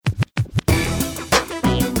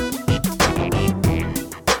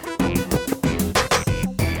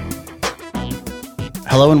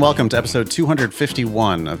Hello and welcome to episode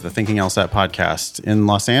 251 of the Thinking LSAT podcast in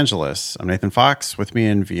Los Angeles. I'm Nathan Fox. With me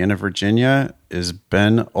in Vienna, Virginia is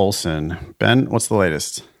Ben Olson. Ben, what's the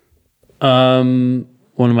latest? One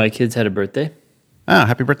of my kids had a birthday. Ah,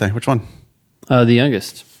 happy birthday. Which one? The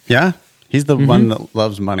youngest. Yeah? He's the one that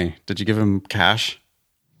loves money. Did you give him cash?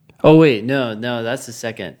 Oh, wait. No, that's the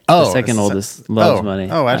second. Oh, the second oldest loves money.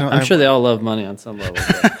 Oh, I'm sure they all love money on some level.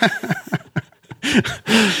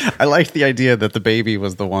 I liked the idea that the baby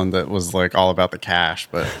was the one that was like all about the cash,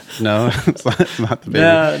 but no, it's not the baby.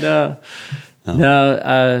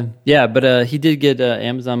 No. Yeah, but he did get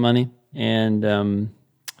Amazon money and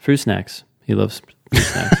fruit snacks. He loves fruit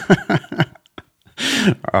snacks.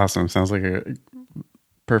 Awesome. Sounds like a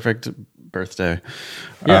perfect birthday.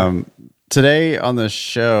 Yeah. Today on the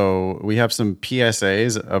show, we have some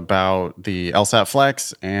PSAs about the LSAT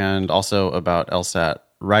Flex and also about LSAT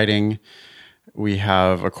writing. We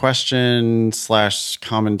have a question /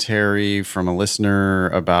 commentary from a listener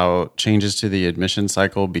about changes to the admission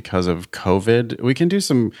cycle because of COVID. We can do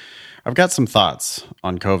I've got some thoughts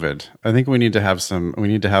on COVID. I think we need to have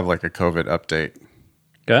like a COVID update.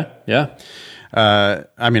 Okay. Yeah.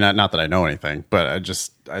 I mean, not that I know anything, but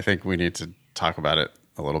I think we need to talk about it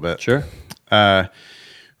a little bit. Sure.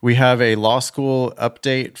 We have a law school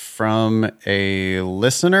update from a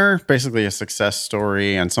listener, basically a success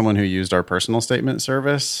story and someone who used our personal statement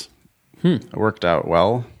service. It worked out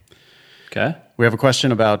well. Okay. We have a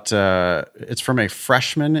question about, it's from a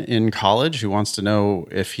freshman in college who wants to know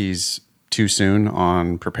if he's too soon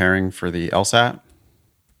on preparing for the LSAT.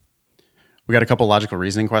 We got a couple logical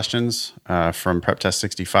reasoning questions from Prep Test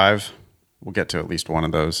 65. We'll get to at least one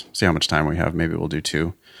of those, see how much time we have. Maybe we'll do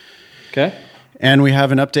two. Okay. And we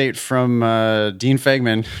have an update from Dean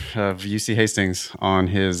Fagman of UC Hastings on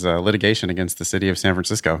his litigation against the city of San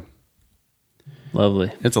Francisco.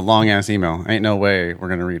 Lovely. It's a long-ass email. Ain't no way we're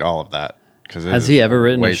going to read all of that. Has he ever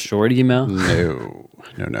written a short email? No.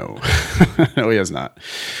 No, he has not.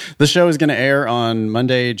 The show is going to air on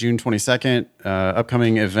Monday, June 22nd.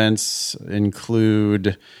 Upcoming events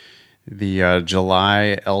include the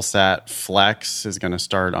July LSAT Flex is going to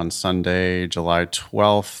start on Sunday, July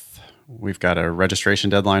 12th. We've got a registration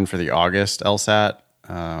deadline for the August LSAT.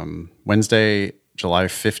 Wednesday, July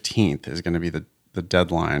 15th is going to be the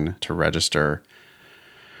deadline to register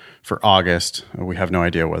for August. We have no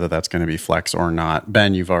idea whether that's going to be Flex or not.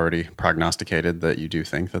 Ben, you've already prognosticated that you do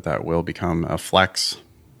think that will become a Flex.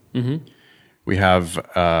 Mm-hmm. We have,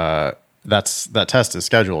 that test is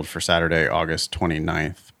scheduled for Saturday, August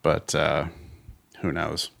 29th, but who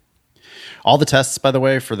knows? All the tests, by the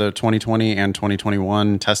way, for the 2020 and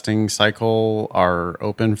 2021 testing cycle are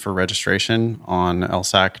open for registration on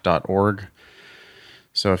lsac.org.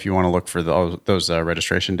 So if you want to look for those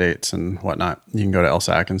registration dates and whatnot, you can go to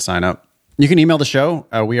LSAC and sign up. You can email the show.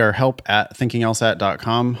 We are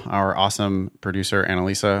help@thinkinglsat.com. Our awesome producer,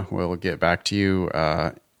 Annalisa, will get back to you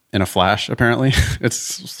in a flash, apparently. It's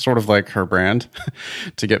sort of like her brand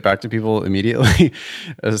to get back to people immediately,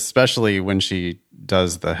 especially when she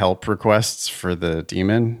does the help requests for the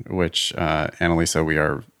Demon, which, Annalisa, we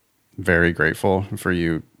are very grateful for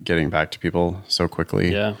you getting back to people so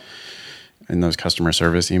quickly. Yeah. In those customer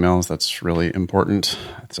service emails. That's really important.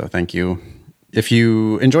 So thank you. If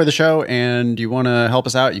you enjoy the show and you want to help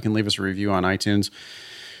us out, you can leave us a review on iTunes.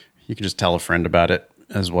 You can just tell a friend about it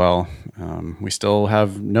as well. We still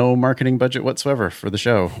have no marketing budget whatsoever for the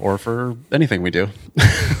show or for anything we do.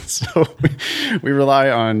 So we rely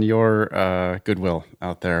on your goodwill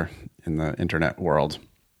out there in the internet world.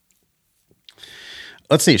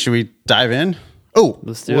 Let's see. Should we dive in? Oh,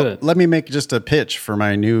 let's do it. Let me make just a pitch for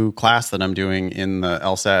my new class that I'm doing in the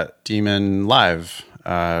LSAT Demon Live.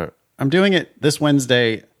 I'm doing it this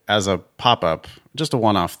Wednesday as a pop-up, just a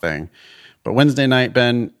one-off thing. But Wednesday night,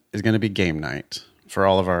 Ben, is going to be game night for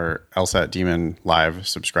all of our LSAT Demon Live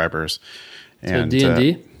subscribers. And so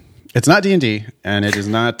D&D? It's not D&D, and it is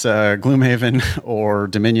not Gloomhaven or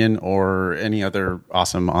Dominion or any other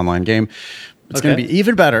awesome online game. It's going to be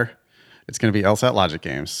even better. It's going to be LSAT Logic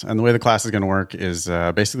games. And the way the class is going to work is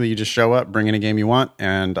basically you just show up, bring in a game you want,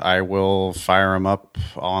 and I will fire them up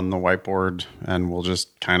on the whiteboard, and we'll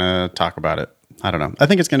just kind of talk about it. I don't know. I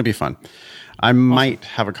think it's going to be fun. I might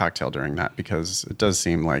have a cocktail during that because it does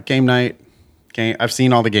seem like game night. I've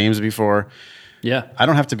seen all the games before. Yeah. I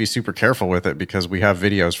don't have to be super careful with it because we have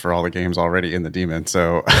videos for all the games already in the Demon.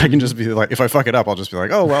 So I can just be like, if I fuck it up, I'll just be like,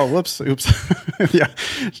 oh, well, whoops, oops. Yeah.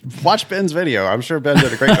 Watch Ben's video. I'm sure Ben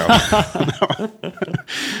did a great job.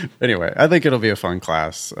 Anyway, I think it'll be a fun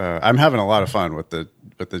class. I'm having a lot of fun with the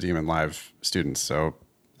Demon Live students. So,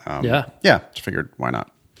 just figured, why not?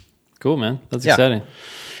 Cool, man. That's exciting.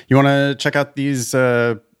 You want to check out these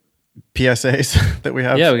PSAs that we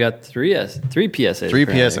have? Yeah, we got three PSAs. Three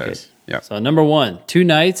apparently. PSAs. Okay. Yeah. So number 1, 2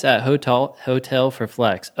 nights at hotel for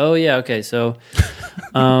flex. Oh yeah, okay. So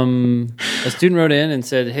a student wrote in and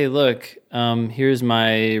said, "Hey, look, here's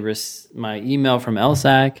my email from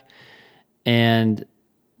LSAC, and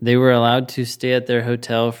they were allowed to stay at their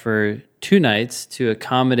hotel for 2 nights to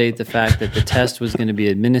accommodate the fact that the test was going to be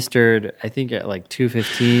administered, I think at like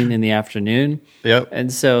 2:15 in the afternoon. Yep.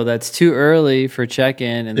 And so that's too early for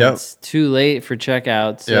check-in, and that's too late for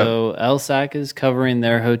checkout. So LSAC is covering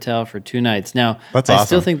their hotel for 2 nights. Now, That's I awesome.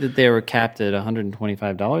 still think that they were capped at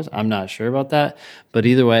 $125. I'm not sure about that, but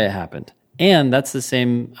either way, it happened. And that's the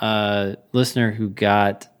same listener who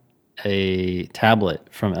got a tablet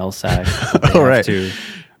from LSAC. That they have to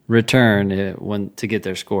return to get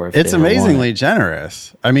their score. If It's they ever want amazingly it.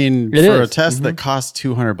 generous. I mean, It for a is. test that costs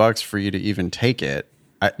 $200 for you to even take it.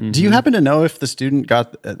 Do Mm-hmm. you happen to know if the student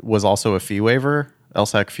was also a fee waiver,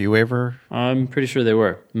 LSAC fee waiver? I'm pretty sure they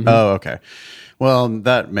were. Mhm. Oh, okay. Well,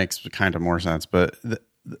 that makes kind of more sense. But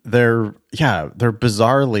they're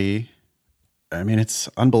bizarrely. I mean, it's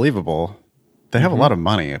unbelievable. They have a lot of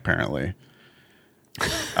money, apparently.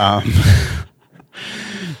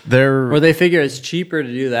 Or they figure it's cheaper to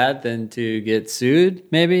do that than to get sued,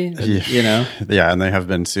 maybe. You know. Yeah, and they have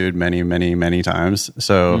been sued many, many, many times.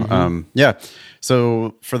 So,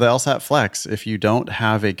 So for the LSAT Flex, if you don't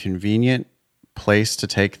have a convenient place to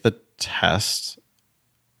take the test,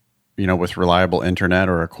 with reliable internet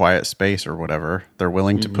or a quiet space or whatever, they're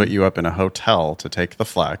willing to put you up in a hotel to take the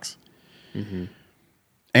Flex.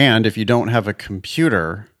 And if you don't have a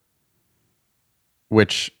computer,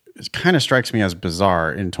 which kind of strikes me as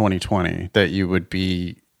bizarre in 2020, that you would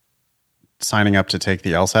be signing up to take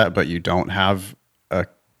the LSAT, but you don't have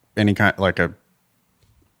any kind like a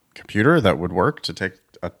computer that would work to take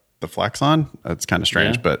the Flex on. That's kind of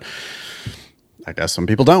strange, but I guess some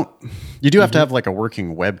people don't. You do have to have like a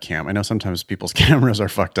working webcam. I know sometimes people's cameras are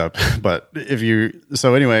fucked up, but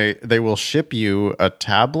anyway, they will ship you a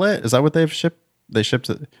tablet. Is that what they've shipped? They shipped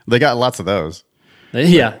it. They got lots of those.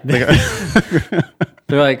 Yeah.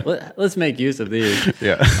 They're like, let's make use of these.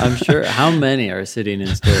 Yeah. I'm sure. How many are sitting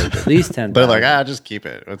in storage? At least 10,000. They're like, just keep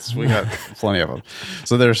it. We got plenty of them.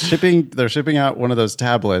 So they're shipping out one of those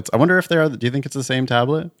tablets. I wonder if do you think it's the same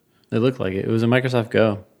tablet? They look like it. It was a Microsoft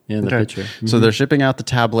Go in the picture. So they're shipping out the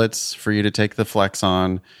tablets for you to take the Flex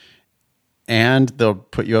on, and they'll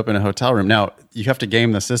put you up in a hotel room. Now, you have to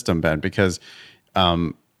game the system, Ben, because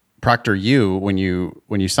ProctorU, when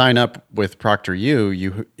you sign up with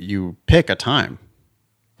ProctorU, you pick a time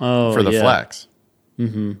for the Flex.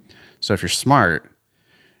 Mm-hmm. So if you're smart,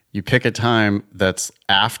 you pick a time that's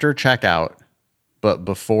after checkout, but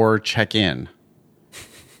before check-in,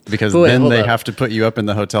 because then they have to put you up in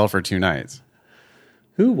the hotel for 2 nights.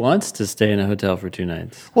 Who wants to stay in a hotel for 2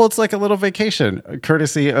 nights? Well, it's like a little vacation,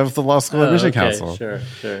 courtity of the Law School Admission Council. Sure.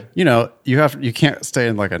 You can't stay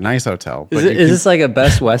in like a nice hotel. Is this like a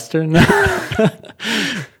Best Western? Best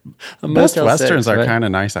Westerns are kind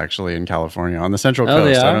of nice, actually, in California on the Central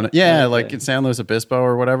Coast. They are? I don't know. Yeah, like in San Luis Obispo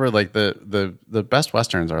or whatever. Like the Best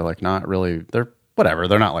Westerns are like not really. They're whatever.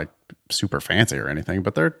 They're not like super fancy or anything,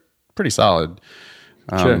 but they're pretty solid.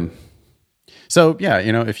 Sure. So yeah,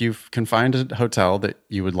 if you can find a hotel that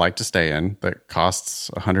you would like to stay in that costs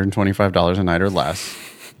 $125 a night or less,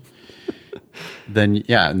 then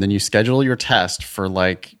you schedule your test for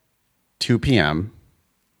like 2 p.m.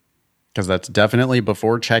 because that's definitely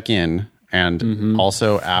before check-in and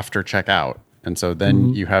also after check-out. And so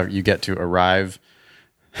then you get to arrive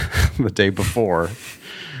the day before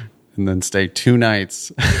and then stay 2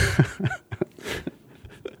 nights.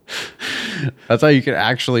 That's how you can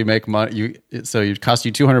actually make money. So it costs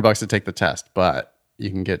you $200 to take the test, but you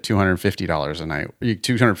can get $250 a night,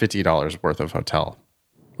 $250 worth of hotel.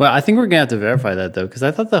 Well, I think we're gonna have to verify that though, because I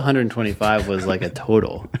thought the 125 was like a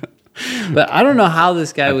total. But I don't know how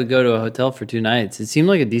this guy would go to a hotel for 2 nights. It seemed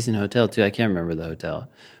like a decent hotel too. I can't remember the hotel,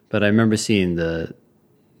 but I remember seeing I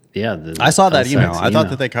saw that email. I thought email.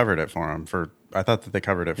 that they covered it for him for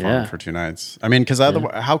 2 nights. I mean, because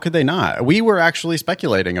how could they not? We were actually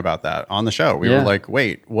speculating about that on the show. We were like,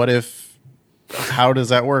 wait, how does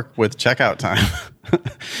that work with checkout time?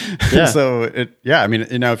 So I mean,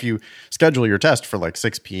 if you schedule your test for like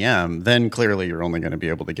 6 p.m., then clearly you're only going to be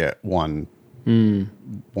able to get one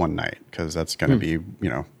night, because that's going to be,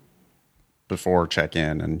 before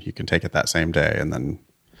check-in, and you can take it that same day, and then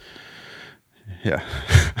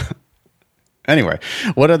Anyway,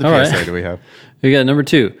 what other PSA do we have? We got number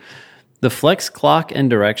 2. The Flex clock and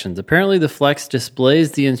directions. Apparently, the Flex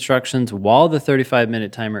displays the instructions while the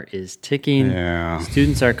 35-minute timer is ticking. Yeah.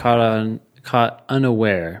 Students are caught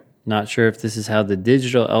unaware. Not sure if this is how the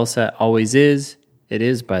digital LSAT always is. It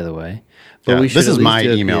is, by the way. But we should this is at least my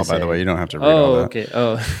do a email, PSA. by the way. You don't have to read all that. Okay.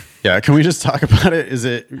 Oh, Yeah, can we just talk about it? Is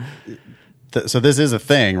it so? This is a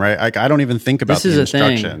thing, right? Like, I don't even think about This is the a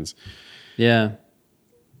thing. instructions. yeah.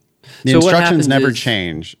 The So what instructions happens never is-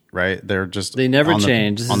 change, right? They're just They never on the-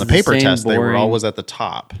 change. This on the is the paper same test. They were boring- always at the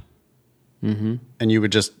top, and you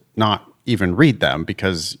would just not even read them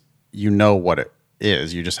because you know what it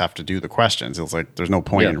is. You just have to do the questions. It's like there's no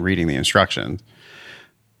point Yeah. in reading the instructions.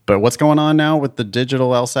 But what's going on now with the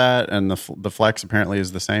digital LSAT and the Flex apparently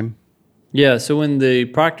is the same? Yeah, so when the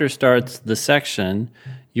proctor starts the section,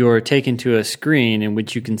 you're taken to a screen in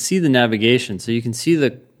which you can see the navigation. So you can see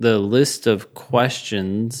the list of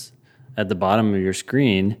questions at the bottom of your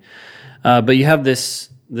screen, but you have this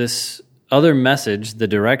other message, the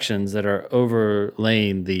directions that are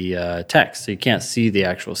overlaying the text, so you can't see the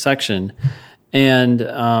actual section, and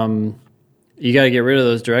you got to get rid of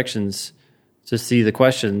those directions to see the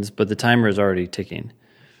questions, but the timer is already ticking.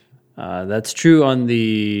 That's true on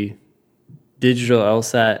the digital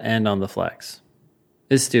LSAT and on the Flex.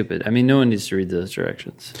 It's stupid. I mean, no one needs to read those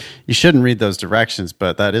directions. You shouldn't read those directions,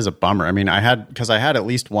 but that is a bummer. I mean, I had at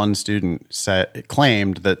least one student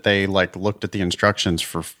claimed that they like looked at the instructions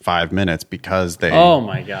for 5 minutes because they. Oh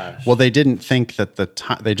my gosh. Well, they didn't think that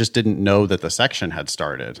they just didn't know that the section had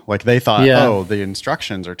started. Like they thought, Yeah. oh, the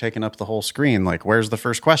instructions are taking up the whole screen. Like, where's the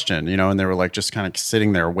first question? You know, and they were like just kind of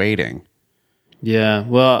sitting there waiting. Yeah,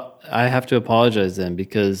 well, I have to apologize then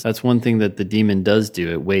because that's one thing that the demon does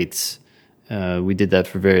do. It waits. We did that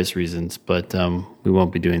for various reasons, but we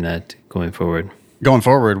won't be doing that going forward. Going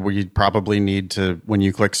forward, we probably need to, when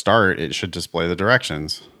you click start, it should display the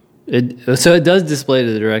directions. So it does display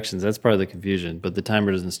the directions. That's part of the confusion, but the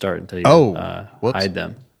timer doesn't start until you whoops. hide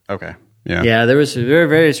them. Okay. Yeah. Yeah, there were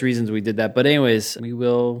various reasons we did that, but anyways, we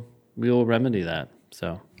will remedy that.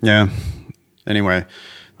 So Yeah. Anyway,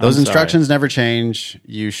 those I'm instructions never change.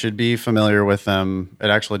 You should be familiar with them. It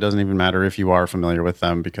actually doesn't even matter if you are familiar with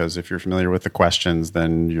them because if you're familiar with the questions,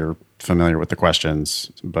 then you're familiar with the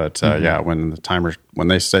questions. But yeah, when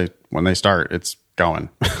they start, it's going.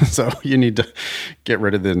 So you need to get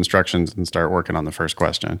rid of the instructions and start working on the first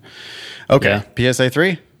question. Okay. Yeah. PSA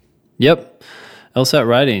 3? Yep. LSAT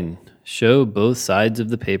writing. Show both sides of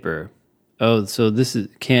the paper. Oh, so this is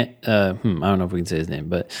I don't know if we can say his name,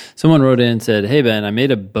 but someone wrote in and said, "Hey Ben, I made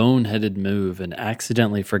a boneheaded move and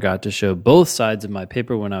accidentally forgot to show both sides of my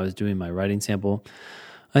paper when I was doing my writing sample.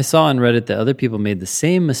 I saw on Reddit that other people made the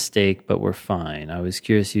same mistake but were fine. I was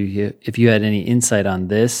curious if you had any insight on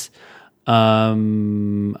this. I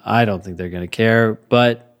don't think they're going to care,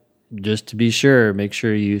 but just to be sure, make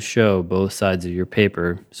sure you show both sides of your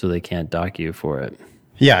paper so they can't dock you for it."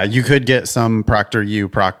 Yeah, you could get some proctor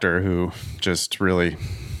who just really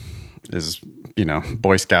is,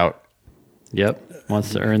 Boy Scout. Yep,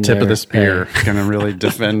 wants to earn Tip their of the spear, pay. going to really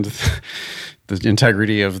defend the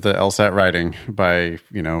integrity of the LSAT writing by,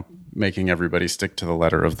 making everybody stick to the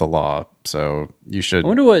letter of the law. So you should. I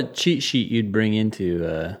wonder what cheat sheet you'd bring into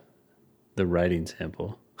the writing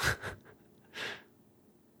sample.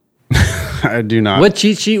 I do not. What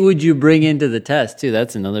cheat sheet would you bring into the test, too?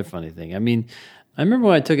 That's another funny thing. I mean, I remember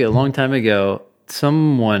when I took it a long time ago,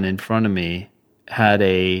 someone in front of me had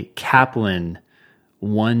a Kaplan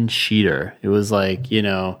one-sheeter. It was like,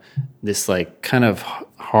 this like kind of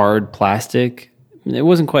hard plastic. It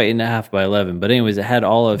wasn't quite 8.5 by 11, but anyways, it had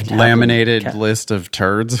all of laminated list of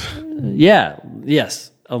turds.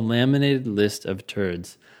 Yes, a laminated list of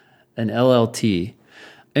turds, an LLT.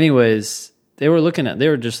 Anyways, they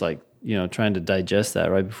were just like, trying to digest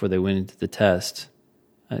that right before they went into the test.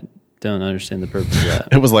 I don't understand the purpose of that.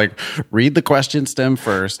 It was like, read the question stem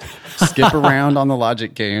first, skip around on the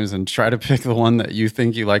logic games, and try to pick the one that you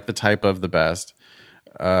think you like the type of the best.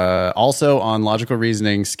 Also, on logical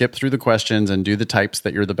reasoning, skip through the questions and do the types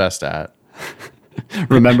that you're the best at.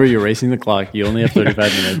 Remember, you're racing the clock. You only have 35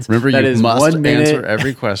 minutes. Remember, that you is must 1 minute answer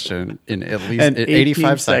every question in at least and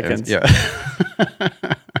 85 seconds. Yeah.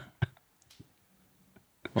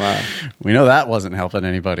 Wow. We know that wasn't helping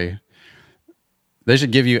anybody. They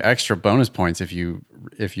should give you extra bonus points if you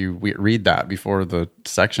read that before the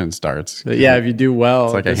section starts. But yeah, if you do well,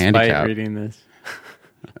 it's like a despite handicap. reading this.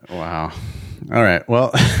 Wow. All right.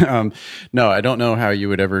 Well, no, I don't know how you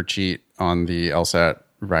would ever cheat on the LSAT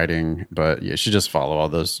writing, but you should just follow all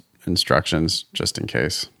those instructions just in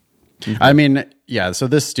case. Mm-hmm. I mean, yeah, so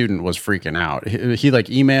this student was freaking out. He like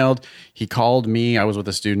emailed, he called me. I was with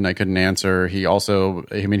a student. I couldn't answer. He also,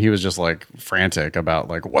 he was just like frantic about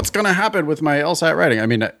like, what's going to happen with my LSAT writing? I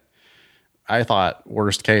mean, I thought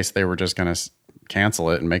worst case, they were just going to cancel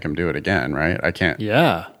it and make him do it again. Right. I can't.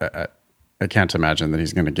 Yeah. I can't imagine that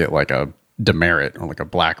he's going to get like a demerit or like a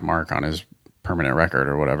black mark on his permanent record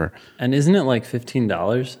or whatever. And isn't it like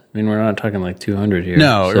 $15? I mean, we're not talking like $200 here.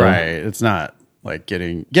 No, right. It's not like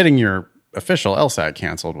getting your official LSAT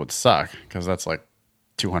canceled would suck because that's like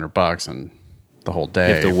 $200 and the whole day.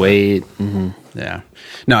 You have to wait. Mm-hmm. Yeah.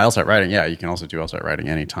 No, LSAT writing. Yeah, you can also do LSAT writing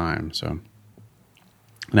anytime. So,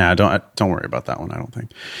 nah, don't worry about that one. I don't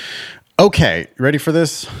think. Okay, ready for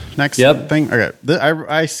this next thing? Okay,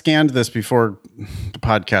 I scanned this before the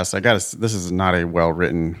podcast. This is not a well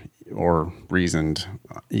written or reasoned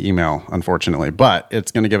email, unfortunately, but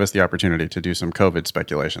it's going to give us the opportunity to do some COVID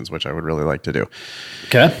speculations, which I would really like to do.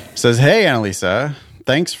 Okay. It says, "Hey, Annalisa,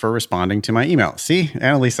 thanks for responding to my email." See,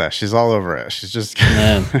 Annalisa, she's all over it. She's just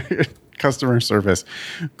customer service.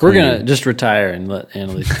 We're going to just retire and let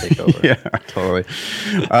Annalisa take over. Yeah, totally.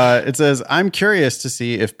 It says, "I'm curious to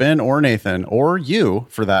see if Ben or Nathan, or you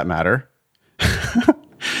for that matter,"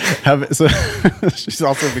 so she's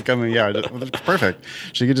also becoming, perfect.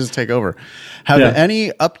 She could just take over. Have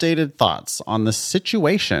any updated thoughts on the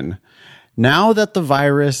situation now that the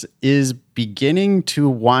virus is beginning to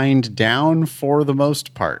wind down for the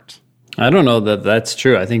most part? I don't know that that's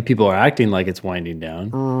true. I think people are acting like it's winding down.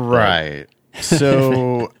 Right.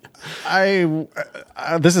 So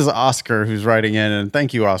this is Oscar who's writing in, and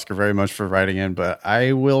thank you, Oscar, very much for writing in, but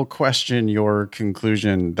I will question your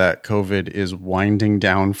conclusion that COVID is winding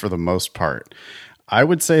down for the most part. I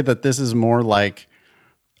would say that this is more like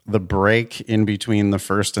the break in between the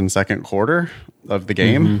first and second quarter of the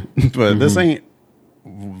game, but this ain't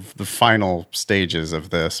the final stages of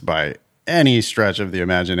this by any stretch of the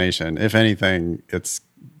imagination. If anything, it's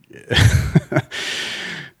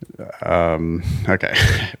okay.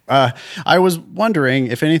 I was wondering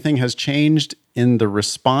if anything has changed in the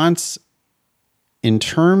response in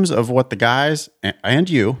terms of what the guys and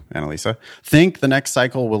you, Annalisa, think the next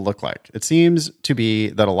cycle will look like. It seems to be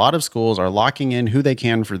that a lot of schools are locking in who they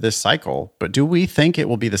can for this cycle, but do we think it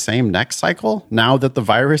will be the same next cycle now that the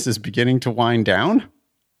virus is beginning to wind down?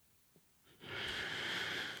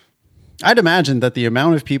 I'd imagine that the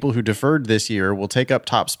amount of people who deferred this year will take up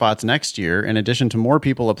top spots next year, in addition to more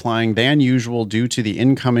people applying than usual due to the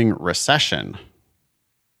incoming recession.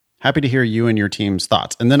 Happy to hear you and your team's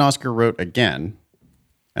thoughts. And then Oscar wrote again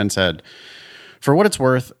and said, "For what it's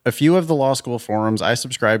worth, a few of the law school forums I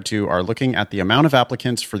subscribe to are looking at the amount of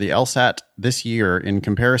applicants for the LSAT this year in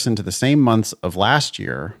comparison to the same months of last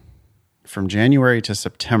year from January to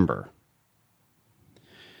September.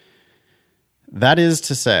 That is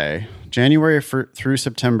to say, January through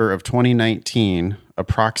September of 2019,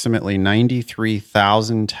 approximately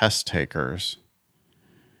 93,000 test takers.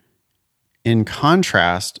 In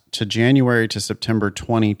contrast to January to September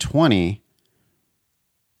 2020,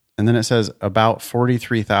 and then it says about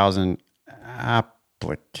 43,000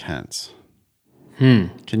 applicants.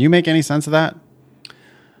 Can you make any sense of that?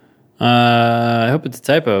 I hope it's a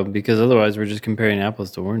typo, because otherwise we're just comparing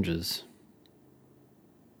apples to oranges.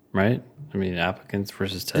 Right? I mean, applicants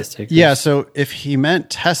versus test takers. Yeah, so if he meant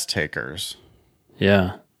test takers.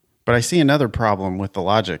 Yeah. But I see another problem with the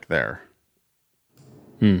logic there.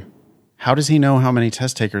 How does he know how many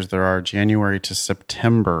test takers there are January to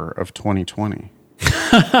September of 2020?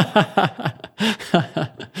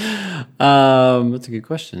 That's a good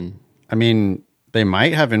question. I mean, they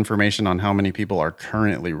might have information on how many people are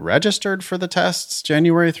currently registered for the tests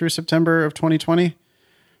January through September of 2020.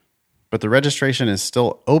 But the registration is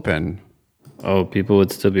still open. Oh, people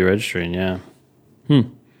would still be registering, yeah.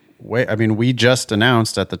 Wait, I mean, we just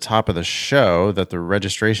announced at the top of the show that the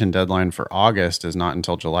registration deadline for August is not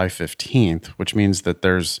until July 15th, which means that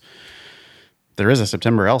there is a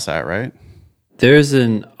September LSAT, right? There's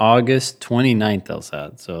an August 29th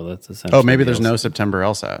LSAT, so that's essentially... Oh, maybe there's no September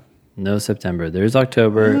LSAT. No September. There's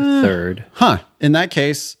October 3rd. Huh. In that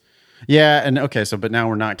case... Yeah, and okay, but now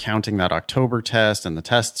we're not counting that October test, and the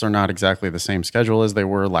tests are not exactly the same schedule as they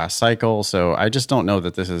were last cycle, so I just don't know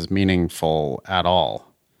that this is meaningful at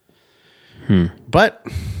all. But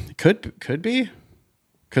could be.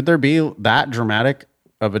 Could there be that dramatic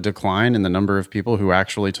of a decline in the number of people who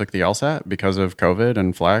actually took the LSAT because of COVID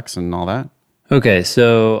and Flex and all that? Okay,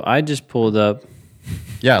 so I just pulled up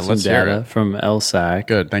let's hear data it. from LSAC.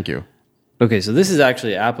 Good, thank you. Okay, so this is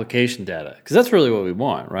actually application data, because that's really what we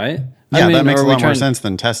want, right? Yeah, that makes a lot more sense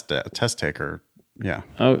than test taker. Yeah.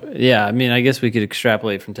 Oh, yeah. I mean, I guess we could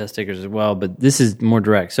extrapolate from test takers as well, but this is more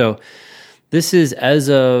direct. So this is as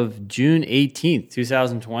of June 18th,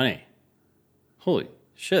 2020. Holy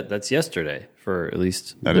shit, that's yesterday for at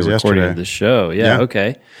least the recording yesterday of the show. Yeah,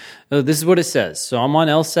 okay. So this is what it says. So I'm on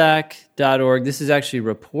lsac.org. This is actually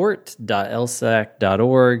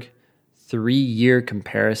report.lsac.org 3-year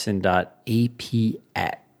comparison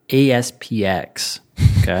ASPX.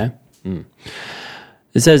 Okay.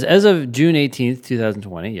 It says, as of June 18th,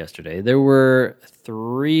 2020, yesterday, there were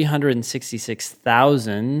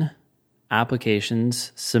 366,000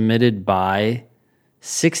 applications submitted by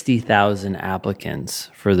 60,000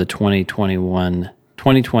 applicants for the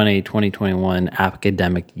 2020-2021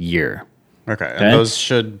 academic year. Okay. And those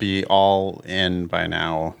should be all in by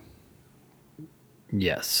now.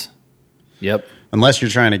 Yes. Yep. Unless you're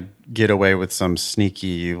trying to get away with some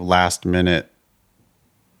sneaky last minute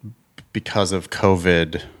because of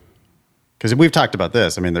COVID. Because we've talked about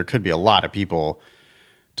this. I mean, there could be a lot of people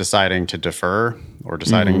deciding to defer or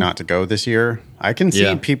deciding not to go this year. I can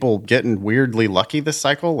see people getting weirdly lucky this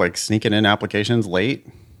cycle, like sneaking in applications late.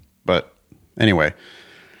 But anyway,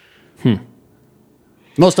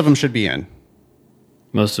 most of them should be in.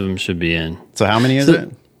 Most of them should be in. So how many is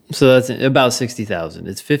it? So that's about 60,000.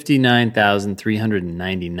 It's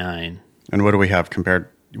 59,399. And what do we have compared?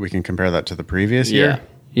 We can compare that to the previous year?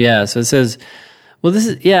 Yeah. So it says, well, this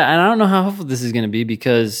is, and I don't know how helpful this is going to be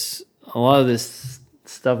because a lot of this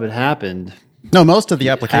stuff had happened. No, most of the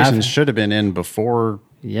applications should have been in before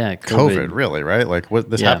COVID, really, right? Like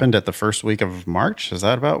this happened at the first week of March. Is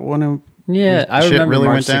that about when I remember really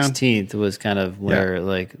March 16th was kind of where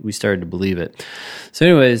like we started to believe it. So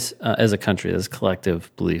anyways, as a country, as a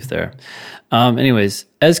collective belief there. Anyways,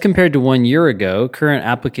 as compared to 1 year ago, current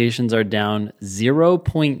applications are down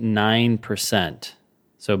 0.9%.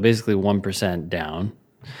 So basically 1% down.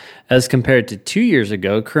 As compared to 2 years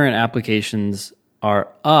ago, current applications are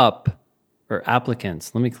up, or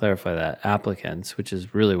applicants, let me clarify that, applicants, which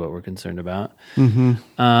is really what we're concerned about,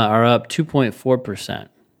 are up 2.4%.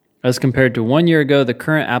 As compared to 1 year ago, the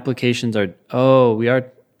current applications are, now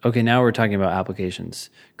we're talking about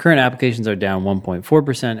applications. Current applications are down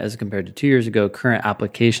 1.4% as compared to 2 years ago. Current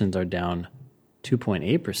applications are down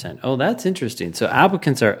 2.8%. Oh, that's interesting. So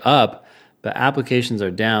applicants are up, but applications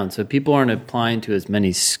are down. So people aren't applying to as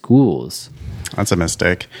many schools. That's a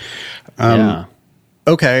mistake.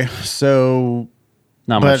 Okay, so...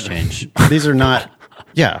 Not much change. These are not...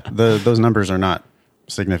 those numbers are not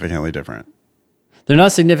significantly different. They're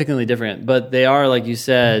not significantly different, but they are, like you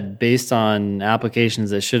said, based on applications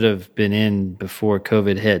that should have been in before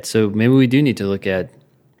COVID hit. So maybe we do need to look at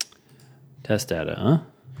test data, huh?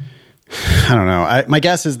 I don't know. My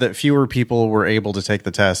guess is that fewer people were able to take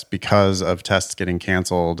the test because of tests getting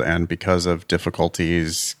canceled and because of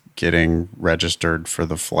difficulties getting registered for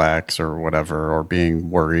the flex or whatever, or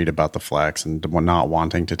being worried about the flex and not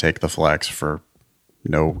wanting to take the flex for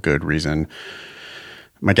no good reason.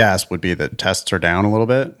 My guess would be that tests are down a little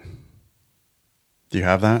bit. Do you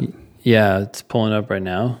have that? Yeah, it's pulling up right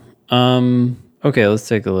now. Okay, let's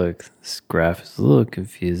take a look. This graph is a little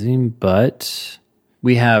confusing, but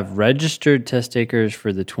we have registered test takers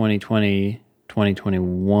for the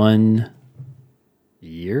 2020-2021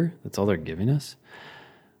 year. That's all they're giving us.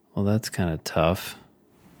 Well, that's kind of tough.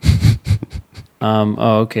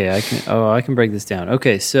 Okay. I can break this down.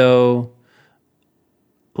 Okay, so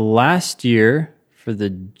last year for the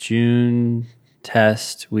June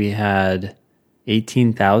test, we had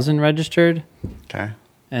 18,000 registered. Okay.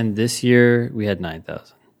 And this year we had 9,000.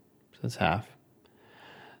 So that's half.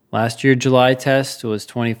 Last year, July test was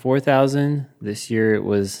 24,000. This year it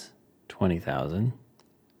was 20,000.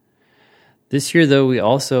 This year, though, we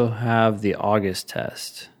also have the August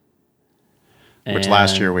test. Which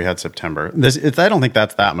last year we had September. I don't think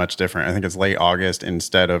that's that much different. I think it's late August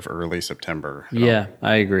instead of early September. Yeah,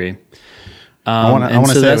 I agree. I want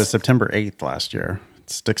to say it was September 8th last year. It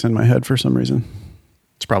sticks in my head for some reason.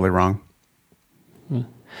 It's probably wrong.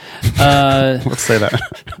 Let's say that.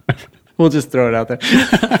 We'll just throw it out there.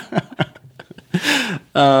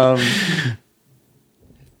 I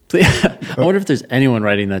wonder if there's anyone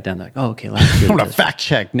writing that down. They're like, okay, last year. I'm going to fact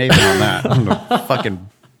check Nathan on that. I'm going to fucking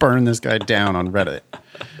burn this guy down on Reddit.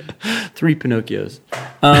 3 Pinocchios.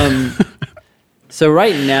 So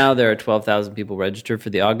right now there are 12,000 people registered for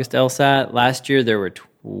the August LSAT. Last year there were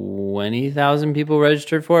 20,000 people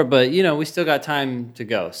registered for it, but we still got time to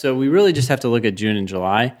go. So we really just have to look at June and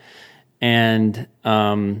July. And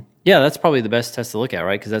that's probably the best test to look at,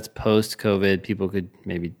 right? Because that's post-COVID. People could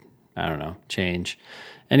maybe, change.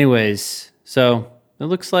 Anyways, so it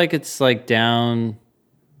looks like it's like down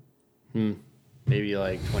maybe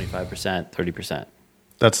like 25%, 30%.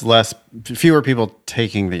 That's fewer people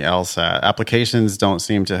taking the LSAT. Applications don't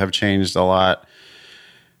seem to have changed a lot.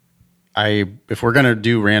 If we're going to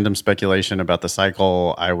do random speculation about the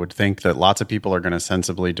cycle, I would think that lots of people are going to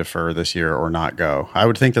sensibly defer this year or not go. I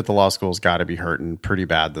would think that the law school's got to be hurting pretty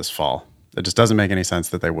bad this fall. It just doesn't make any sense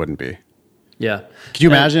that they wouldn't be. Yeah. Could you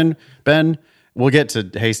imagine, Ben? We'll get to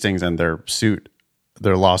Hastings and their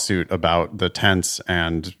lawsuit about the tents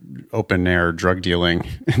and open air drug dealing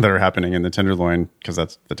that are happening in the Tenderloin, because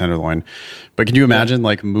that's the Tenderloin. But can you imagine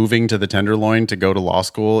like moving to the Tenderloin to go to law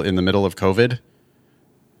school in the middle of COVID?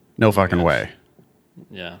 No fucking way.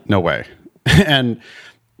 Yeah. No way. And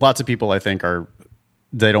lots of people, I think,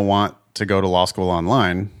 they don't want to go to law school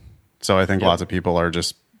online. So I think lots of people are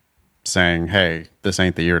just saying, hey, this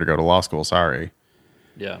ain't the year to go to law school. Sorry.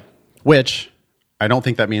 Yeah. Which I don't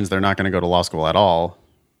think that means they're not going to go to law school at all.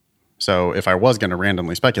 So if I was going to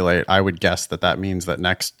randomly speculate, I would guess that means that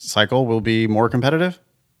next cycle will be more competitive.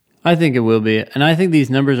 I think it will be. And I think these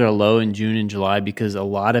numbers are low in June and July because a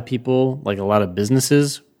lot of people, like a lot of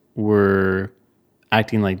businesses, were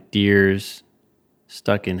acting like deers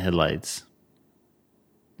stuck in headlights.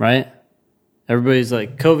 Right? Everybody's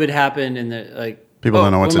like, COVID happened, and they're like, people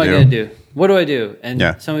don't know what to do. What am I going to do? What do I do? And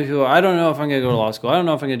Yeah. some people, I don't know if I'm going to go to law school. I don't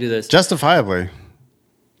know if I'm going to do this. Justifiably.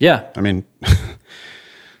 Yeah. I mean,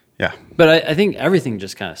 yeah. But I think everything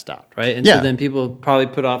just kind of stopped, right? And Yeah. so then people probably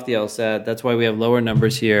put off the LSAT. That's why we have lower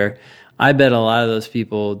numbers here. I bet a lot of those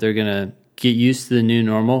people, they're going to get used to the new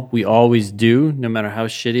normal. We always do, no matter how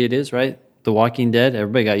shitty it is, right? The Walking Dead,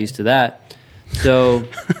 everybody got used to that. So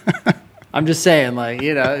I'm just saying, like,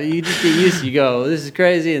 you know, you just get used to, you go, this is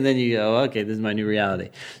crazy, and then you go, okay, this is my new reality.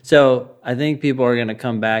 So I think people are going to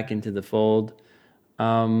come back into the fold.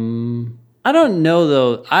 I don't know,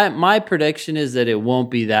 though. My prediction is that it won't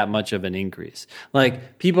be that much of an increase.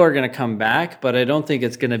 Like, people are going to come back, but I don't think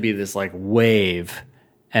it's going to be this, like, wave,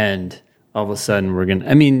 and all of a sudden we're going to...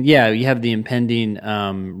 I mean, yeah, you have the impending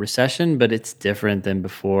recession, but it's different than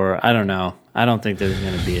before. I don't know. I don't think there's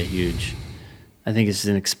going to be a huge... I think it's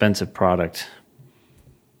an expensive product.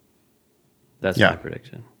 That's my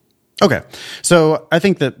prediction. Okay. So I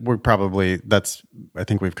think that I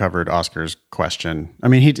think we've covered Oscar's question. I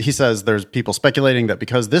mean, he says there's people speculating that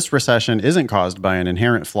because this recession isn't caused by an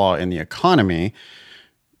inherent flaw in the economy,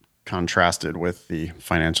 contrasted with the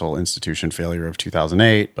financial institution failure of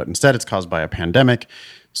 2008, but instead it's caused by a pandemic.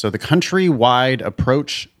 So the countrywide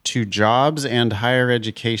approach to jobs and higher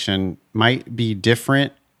education might be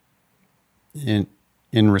different in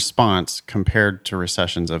response compared to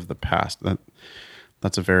recessions of the past.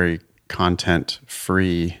 That's a very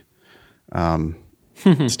content-free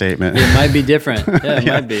statement. It might be different. Yeah, it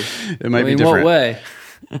might be. It might be different. In what way?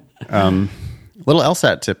 Little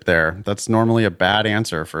LSAT tip there. That's normally a bad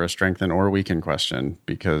answer for a strengthen or weaken question,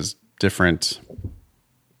 because different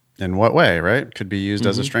in what way, right? Could be used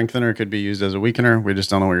as a strengthener, could be used as a weakener. We just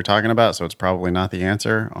don't know what you're talking about, so it's probably not the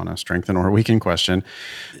answer on a strengthen or weaken question.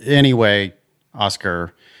 Anyway,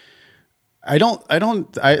 Oscar, I want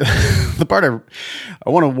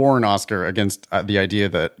to warn Oscar against the idea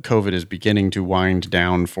that COVID is beginning to wind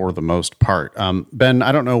down for the most part. Ben,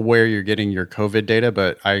 I don't know where you're getting your COVID data,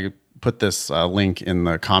 but I put this link in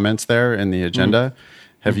the comments there in the agenda.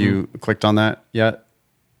 Have you clicked on that yet?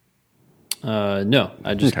 No,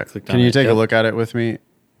 I just clicked on it. Can you take a look at it with me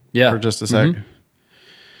for just a sec?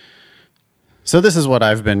 So this is what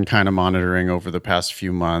I've been kind of monitoring over the past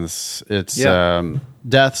few months. It's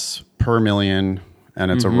deaths per million,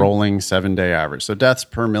 and it's a rolling 7-day average. So deaths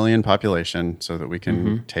per million population, so that we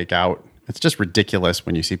can take out. It's just ridiculous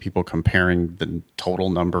when you see people comparing the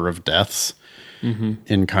total number of deaths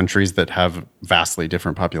in countries that have vastly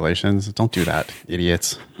different populations. Don't do that,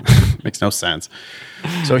 idiots. Makes no sense.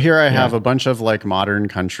 So here I have a bunch of like modern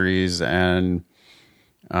countries, and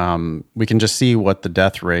we can just see what the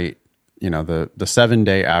death rate, you know, the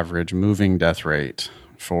 7-day average moving death rate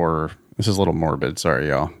for, this is a little morbid, sorry,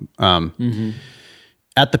 y'all.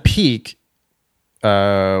 At the peak,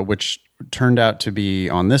 which turned out to be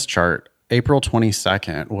on this chart, April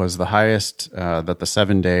 22nd was the highest that the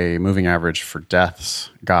 7-day moving average for deaths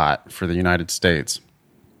got for the United States.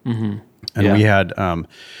 And we had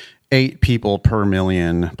 8 people per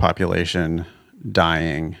million population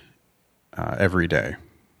dying every day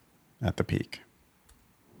at the peak.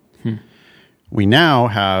 We now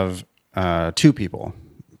have 2 people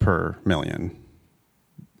per million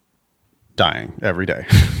dying every day.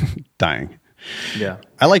 Dying. Yeah.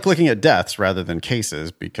 I like looking at deaths rather than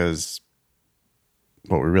cases, because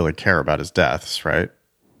what we really care about is deaths, right?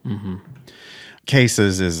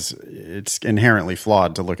 Cases it's inherently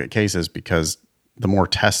flawed to look at cases, because the more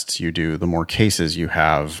tests you do, the more cases you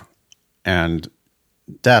have, and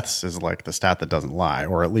deaths is like the stat that doesn't lie,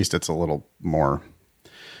 or at least it's a little more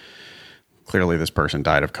clearly this person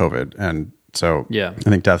died of COVID. And so I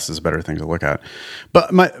think deaths is a better thing to look at.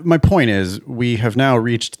 But my point is, we have now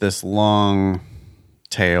reached this long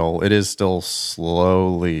tail. It is still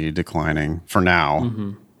slowly declining for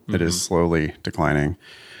now. It is slowly declining,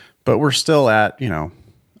 but we're still at,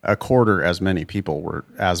 a quarter as many people were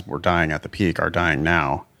dying at the peak are dying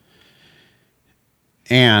now.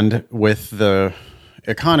 And with the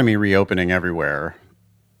economy reopening everywhere,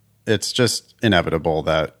 it's just inevitable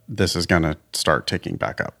that this is going to start ticking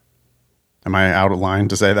back up. Am I out of line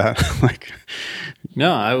to say that?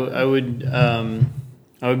 No, I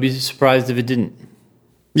would be surprised if it didn't.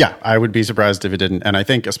 Yeah, I would be surprised if it didn't. And I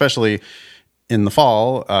think especially in the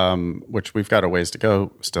fall, which we've got a ways to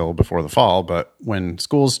go still before the fall, but when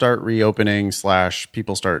schools start reopening /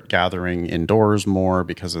 people start gathering indoors more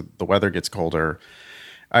because the weather gets colder.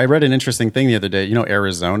 I read an interesting thing the other day.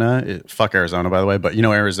 Arizona, fuck Arizona, by the way, but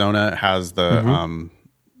Arizona has the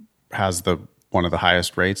one of the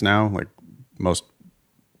highest rates now, like most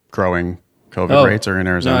growing COVID rates are in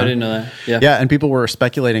Arizona. No, I didn't know that. Yeah. Yeah. And people were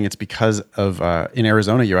speculating it's because of, in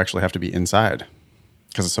Arizona, you actually have to be inside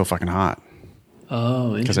because it's so fucking hot.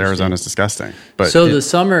 Oh, interesting. Because Arizona's disgusting. But so the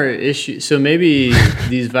summer issue, so maybe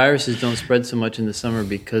these viruses don't spread so much in the summer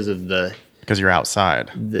because of because you're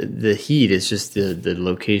outside. The heat. It's just the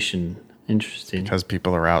location. Interesting. Because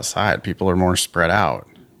people are outside. People are more spread out.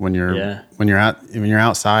 When you're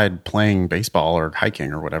outside playing baseball or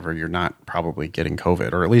hiking or whatever, you're not probably getting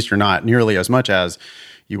COVID, or at least you're not nearly as much as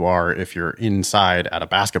you are if you're inside at a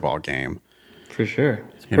basketball game. For sure.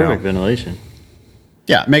 It's perfect ventilation.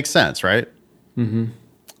 Yeah, it makes sense, right? Mm-hmm.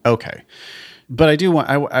 Okay. But I do want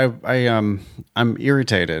I'm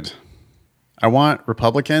irritated. I want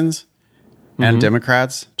Republicans and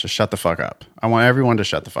Democrats to shut the fuck up. I want everyone to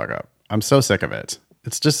shut the fuck up. I'm so sick of it.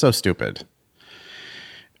 It's just so stupid.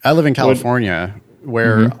 I live in California,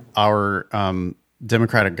 where our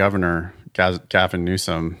Democratic governor, Gavin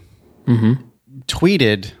Newsom,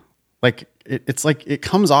 tweeted, it's like it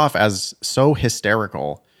comes off as so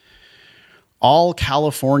hysterical. All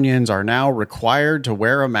Californians are now required to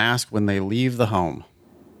wear a mask when they leave the home.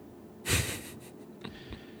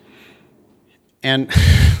 And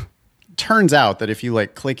turns out that if you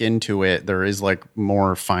click into it, there is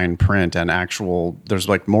more fine print and there's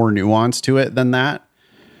more nuance to it than that.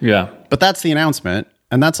 Yeah. But that's the announcement,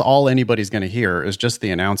 and that's all anybody's going to hear is just the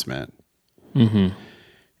announcement. Mm-hmm.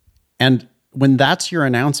 And when that's your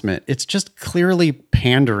announcement, it's just clearly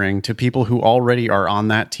pandering to people who already are on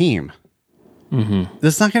that team. Mm-hmm.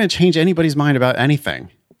 This is not going to change anybody's mind about anything.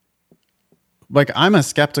 I'm a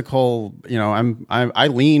skeptical, I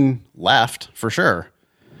lean left for sure.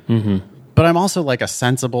 Mm-hmm. But I'm also a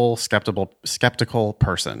sensible, skeptical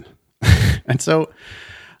person. And so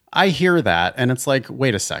I hear that, and it's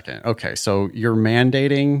wait a second. Okay, so you're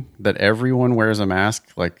mandating that everyone wears a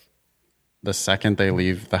mask the second they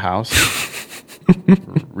leave the house?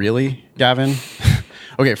 Really, Gavin?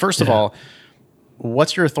 Okay, first of all,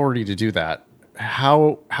 what's your authority to do that?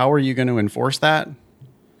 How are you going to enforce that?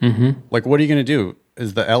 Mm-hmm. What are you going to do?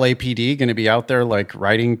 Is the LAPD going to be out there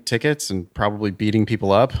writing tickets and probably beating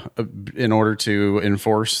people up in order to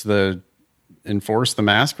enforce the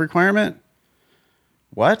mask requirement?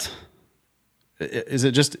 What? Is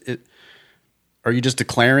it just are you just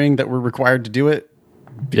declaring that we're required to do it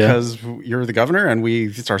because you're the governor and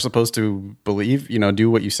we are supposed to believe, do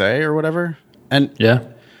what you say or whatever? And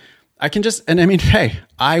I can just, and I mean, hey,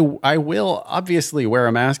 I will obviously wear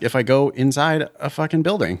a mask if I go inside a fucking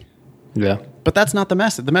building. Yeah. But that's not the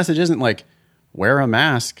message. The message isn't wear a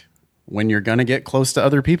mask when you're going to get close to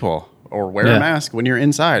other people or wear a mask when you're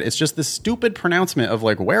inside. It's just this stupid pronouncement of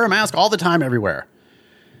wear a mask all the time everywhere.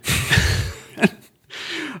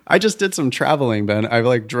 I just did some traveling, Ben.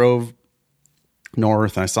 I drove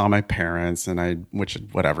north and I saw my parents which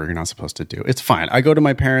whatever you're not supposed to do. It's fine. I go to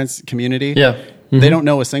my parents' community. Yeah. Mm-hmm. They don't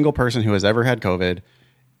know a single person who has ever had COVID.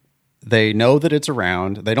 They know that it's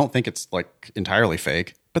around. They don't think it's entirely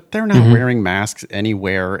fake, but they're not wearing masks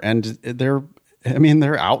anywhere. And they're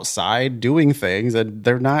outside doing things and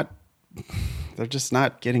they're just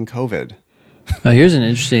not getting COVID. Here's an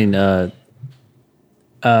interesting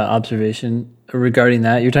observation regarding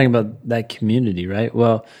that. You're talking about that community, right?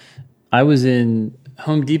 Well, I was in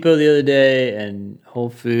Home Depot the other day and Whole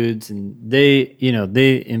Foods, and they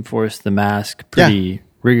enforce the mask pretty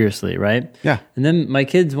rigorously, right? Yeah. And then my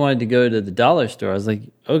kids wanted to go to the dollar store. I was like,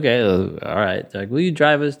 okay, all right. They're will you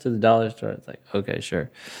drive us to the dollar store? It's okay, sure.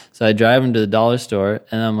 So I drive them to the dollar store,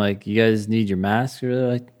 and I'm like, you guys need your masks?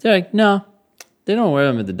 Or they're like, no, they don't wear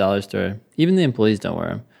them at the dollar store. Even the employees don't wear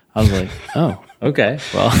them. I was like, oh, okay.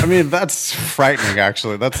 Well, I mean, that's frightening,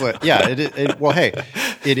 actually. That's well, hey,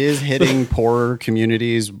 it is hitting poorer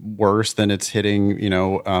communities worse than it's hitting,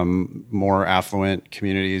 more affluent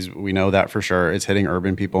communities. We know that for sure. It's hitting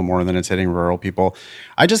urban people more than it's hitting rural people.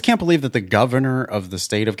 I just can't believe that the governor of the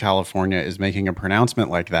state of California is making a pronouncement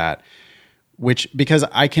like that, because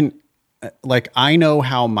I know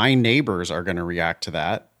how my neighbors are going to react to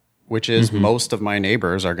that, which is most of my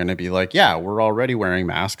neighbors are going to be like, yeah, we're already wearing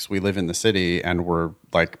masks. We live in the city and we're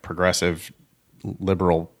like progressive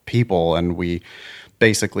liberal people, and we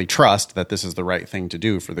basically trust that this is the right thing to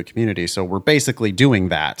do for the community. So we're basically doing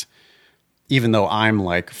that, even though I'm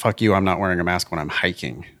like, fuck you, I'm not wearing a mask when I'm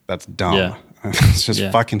hiking. That's dumb. Yeah. It's just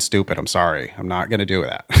fucking stupid. I'm sorry. I'm not going to do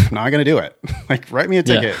that. I'm not going to do it. Like, write me a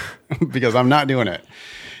ticket because I'm not doing it.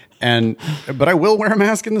 But I will wear a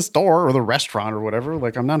mask in the store or the restaurant or whatever.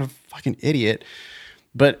 Like, I'm not a fucking idiot.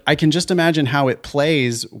 But I can just imagine how it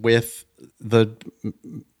plays with the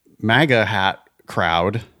MAGA hat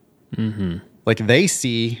crowd. Like, they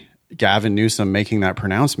see Gavin Newsom making that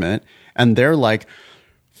pronouncement and they're like,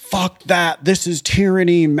 fuck that, this is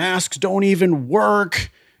tyranny, masks don't even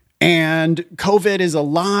work, and COVID is a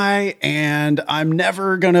lie, and I'm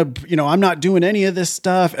never gonna, I'm not doing any of this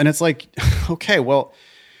stuff. And it's like, okay, well,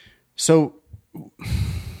 so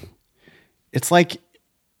it's like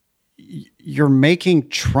you're making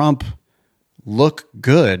Trump look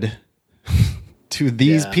good to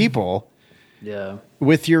these people. Yeah.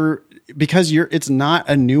 It's not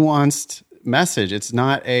a nuanced message. It's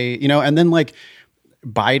not and then like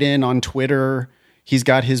Biden on Twitter, he's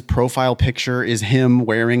got his profile picture is him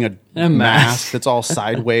wearing a mask that's all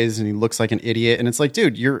sideways and he looks like an idiot. And it's like,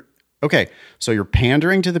 dude, so you're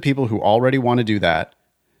pandering to the people who already want to do that.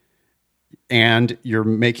 And you're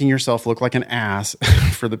making yourself look like an ass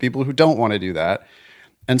for the people who don't want to do that.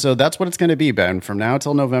 And so that's what it's going to be, Ben. From now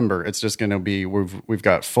till November, it's just going to be, we've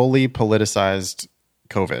got fully politicized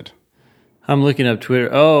COVID. I'm looking up Twitter.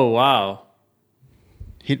 Oh, wow.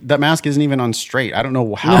 That mask isn't even on straight. I don't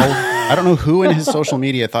know how. I don't know who in his social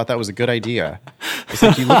media thought that was a good idea. It's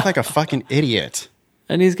like, you look like a fucking idiot.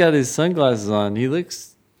 And he's got his sunglasses on. He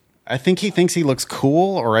looks... I think he thinks he looks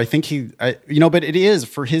cool, or I think but it is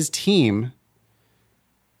for his team.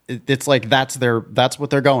 It's like that's what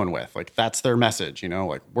they're going with. Like, that's their message,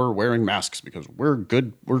 like, we're wearing masks because we're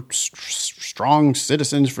good. We're strong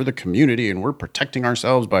citizens for the community and we're protecting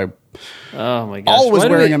ourselves by always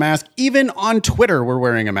wearing a mask. Even on Twitter, we're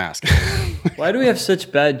wearing a mask. Why do we have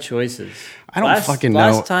such bad choices? I don't fucking know.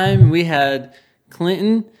 Last time we had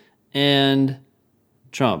Clinton and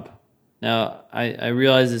Trump. Now, I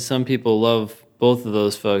realize that some people love both of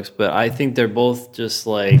those folks, but I think they're both just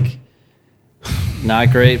like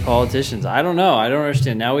not great politicians. I don't know. I don't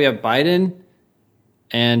understand. Now we have Biden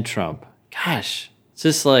and Trump. Gosh, it's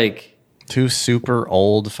just like two super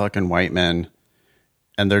old fucking white men,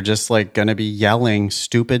 and they're just like going to be yelling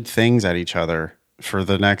stupid things at each other for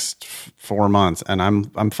the next 4 months. And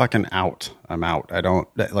I'm fucking out. I'm out. I don't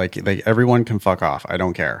like everyone can fuck off. I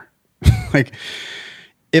don't care. Like,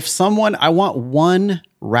 I want one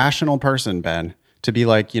rational person, Ben, to be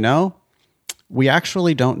like, we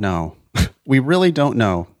actually don't know. We really don't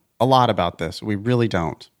know a lot about this. We really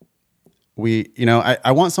don't.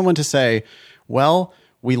 I want someone to say, well,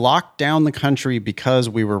 we locked down the country because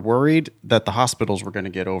we were worried that the hospitals were going to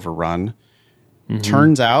get overrun.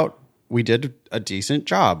 Turns out we did a decent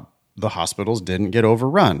job. The hospitals didn't get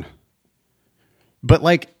overrun. But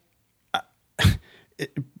like,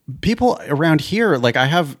 people around here, like I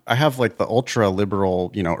have like the ultra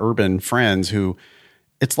liberal, urban friends who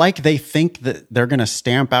it's like they think that they're going to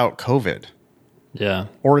stamp out COVID. Yeah.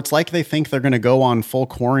 Or it's like they think they're going to go on full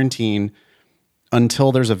quarantine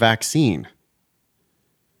until there's a vaccine.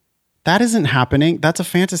 That isn't happening. That's a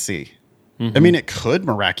fantasy. I mean, it could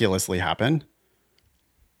miraculously happen,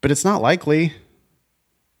 but it's not likely.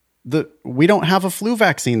 We don't have a flu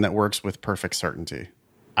vaccine that works with perfect certainty.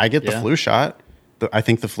 I get the flu shot. I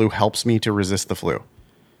think the flu helps me to resist the flu.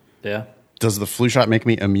 Yeah. Does the flu shot make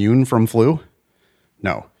me immune from flu?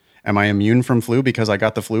 No. Am I immune from flu because I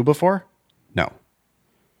got the flu before? No.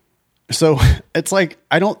 So it's like,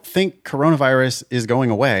 I don't think coronavirus is going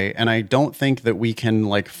away, and I don't think that we can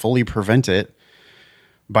like fully prevent it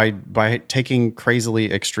by taking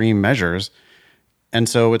crazily extreme measures. And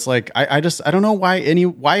so it's like, I don't know why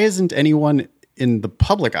isn't anyone in the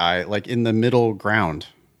public eye, like in the middle ground?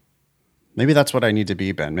 Maybe that's what I need to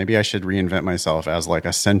be, Ben. Maybe I should reinvent myself as like a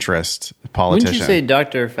centrist politician. Wouldn't you say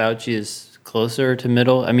Dr. Fauci is closer to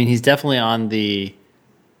middle? I mean, he's definitely on the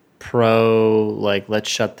pro, like, let's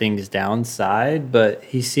shut things down side, but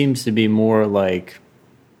he seems to be more like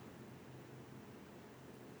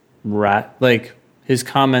his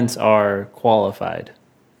comments are qualified.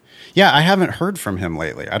 Yeah, I haven't heard from him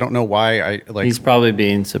lately. I don't know why. He's probably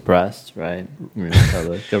being suppressed, right? How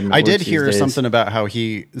the government I did works hear these days. something about how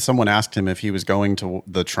someone asked him if he was going to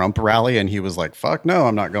the Trump rally, and he was like, "Fuck no,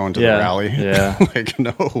 I'm not going to the rally." Yeah. Like,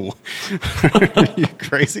 no. Are you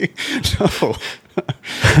crazy? No.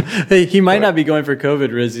 Hey, he might not be going for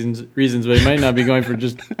COVID reasons, but he might not be going for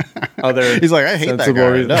just other. He's like, I hate that sensible guy.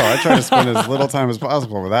 reasons. No, I try to spend as little time as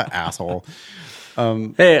possible with that asshole.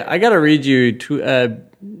 Hey, I gotta read you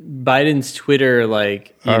Biden's Twitter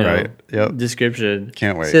description.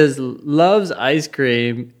 Can't wait. It says loves ice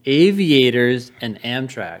cream, aviators, and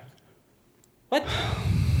Amtrak. What?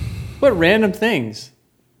 What random things?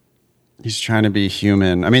 He's trying to be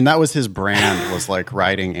human. I mean, that was his brand, was like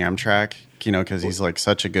riding Amtrak, because he's like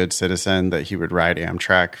such a good citizen that he would ride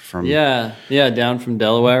Amtrak from. Yeah, down from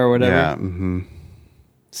Delaware or whatever. Yeah. Mm-hmm.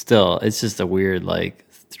 Still, it's just a weird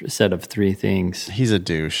set of three things. He's a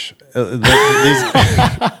douche.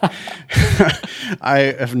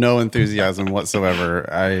 I have no enthusiasm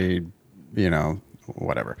whatsoever.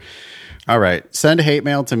 Whatever. All right. Send hate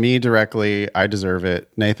mail to me directly. I deserve it.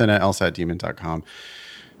 Nathan@lsatdemon.com.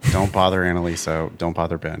 Don't bother Annalisa. Don't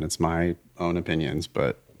bother Ben. It's my own opinions,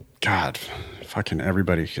 but God, fucking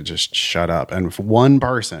everybody could just shut up. And if one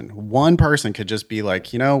person could just be like,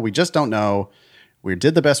 we just don't know. We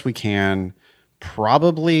did the best we can.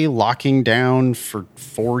 Probably locking down for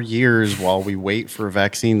 4 years while we wait for a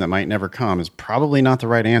vaccine that might never come is probably not the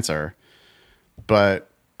right answer. But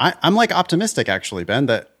I'm optimistic, actually, Ben,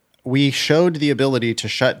 that we showed the ability to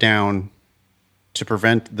shut down to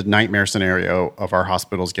prevent the nightmare scenario of our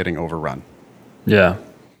hospitals getting overrun. Yeah.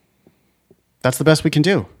 That's the best we can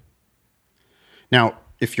do. Now,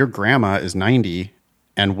 if your grandma is 90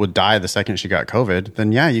 and would die the second she got COVID,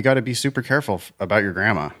 then yeah, you got to be super careful about your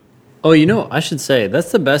grandma. Oh, I should say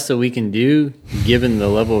that's the best that we can do given the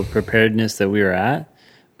level of preparedness that we are at.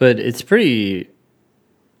 But it's pretty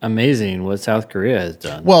amazing what South Korea has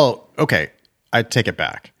done. Well, okay, I take it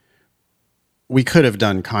back. We could have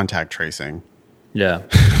done contact tracing. Yeah.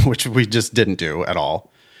 Which we just didn't do at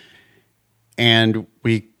all. And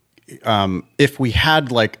if we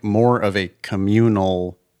had more of a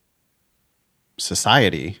communal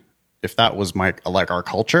society, if that was our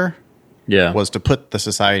culture, was to put the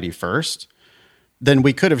society first, then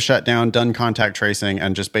we could have shut down, done contact tracing,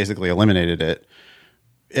 and just basically eliminated it.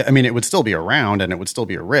 I mean, it would still be around and it would still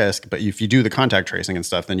be a risk, but if you do the contact tracing and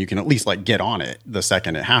stuff, then you can at least get on it the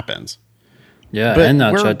second it happens. Yeah, but and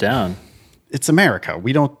not shut down. It's America.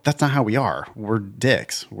 That's not how we are. We're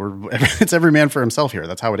dicks. It's every man for himself here.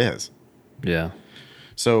 That's how it is. Yeah.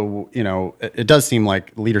 So, it does seem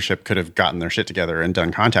like leadership could have gotten their shit together and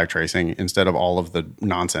done contact tracing instead of all of the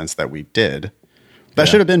nonsense that we did. That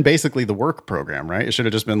should have been basically the work program, right? It should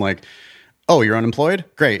have just been oh, you're unemployed?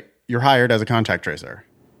 Great. You're hired as a contact tracer.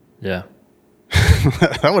 Yeah.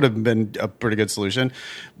 That would have been a pretty good solution.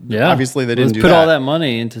 Yeah. Obviously, they didn't do put that. all that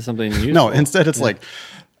money into something useful. No, instead it's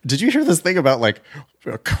did you hear this thing about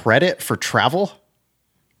a credit for travel?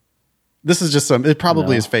 This is just it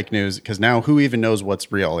probably is fake news because now who even knows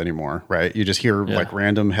what's real anymore, right? You just hear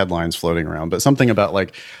random headlines floating around, but something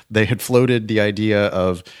about they had floated the idea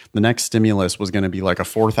of the next stimulus was going to be a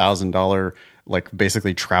 $4,000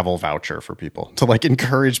 basically travel voucher for people to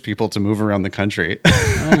encourage people to move around the country.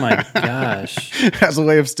 Oh my gosh. As a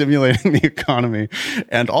way of stimulating the economy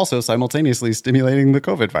and also simultaneously stimulating the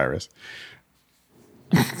COVID virus.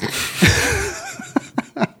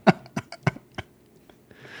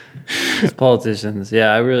 These politicians,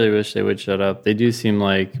 I really wish they would shut up. They do seem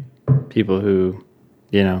like people who,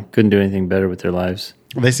 couldn't do anything better with their lives.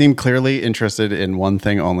 They seem clearly interested in one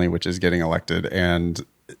thing only, which is getting elected. And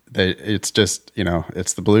it's just,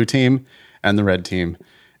 it's the blue team and the red team,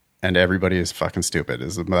 and everybody is fucking stupid.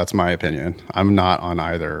 That's my opinion. I'm not on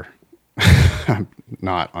either. I'm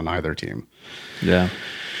not on either team. Yeah.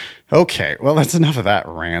 Okay, well, that's enough of that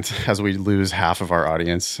rant as we lose half of our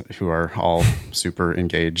audience who are all super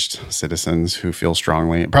engaged citizens who feel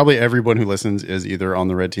strongly. Probably everyone who listens is either on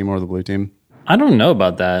the red team or the blue team. I don't know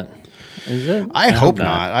about that. Is it? I hope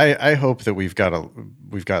not. I hope that we've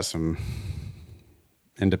got some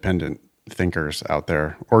independent thinkers out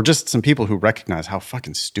there, or just some people who recognize how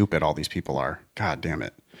fucking stupid all these people are. God damn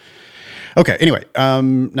it. Okay, anyway,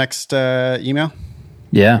 next email.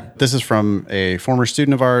 Yeah. This is from a former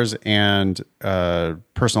student of ours and a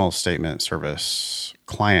personal statement service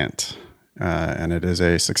client, and it is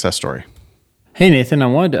a success story. Hey, Nathan, I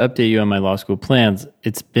wanted to update you on my law school plans.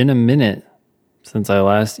 It's been a minute since I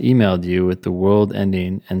last emailed you with the world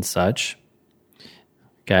ending and such.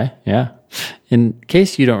 Okay, yeah. In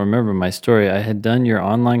case you don't remember my story, I had done your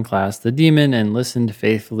online class, The Demon, and listened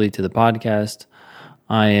faithfully to the podcast.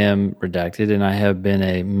 I am redacted, and I have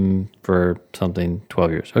been for something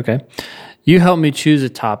 12 years. Okay. You helped me choose a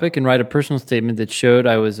topic and write a personal statement that showed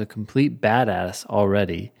I was a complete badass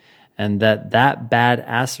already, and that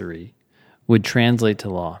badassery would translate to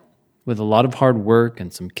law. With a lot of hard work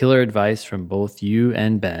and some killer advice from both you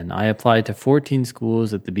and Ben, I applied to 14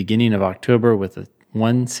 schools at the beginning of October with a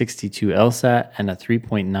 162 LSAT and a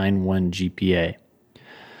 3.91 GPA.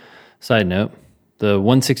 Side note, the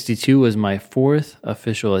 162 was my fourth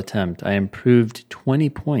official attempt. I improved 20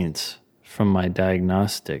 points from my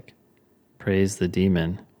diagnostic. Praise the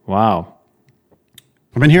demon. Wow.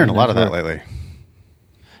 I've been hearing a lot of that lately.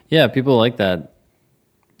 Yeah, people like that.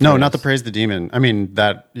 No, not the praise the demon. I mean,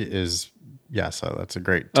 that is, yes, that's a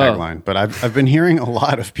great tagline. But I've been hearing a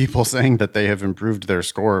lot of people saying that they have improved their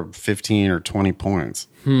score 15 or 20 points.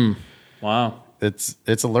 Wow. It's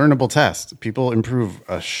a learnable test. People improve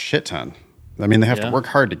a shit ton. I mean, they have to work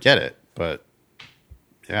hard to get it, but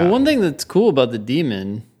yeah. Well, one thing that's cool about the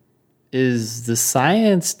demon is the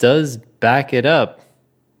science does back it up.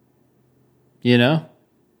 You know?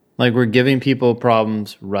 Like we're giving people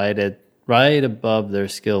problems right above their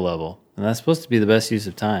skill level. And that's supposed to be the best use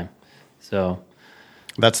of time. So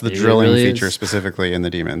that's the drilling feature specifically in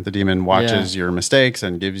the demon. The demon watches your mistakes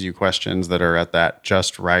and gives you questions that are at that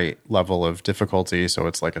just right level of difficulty. So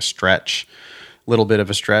it's like a stretch, little bit of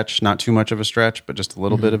a stretch, not too much of a stretch, but just a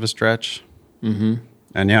little bit of a stretch. Mm-hmm.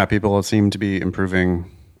 And yeah, people seem to be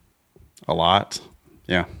improving a lot.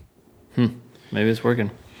 Yeah. Maybe it's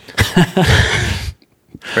working.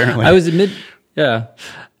 Apparently. I was admitted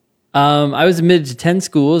to 10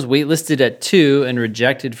 schools, waitlisted at 2, and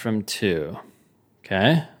rejected from 2.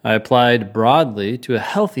 Okay. I applied broadly to a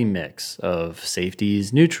healthy mix of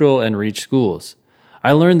safeties, neutral, and reach schools.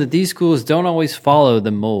 I learned that these schools don't always follow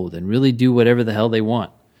the mold and really do whatever the hell they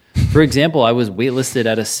want. For example, I was waitlisted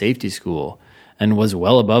at a safety school and was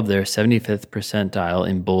well above their 75th percentile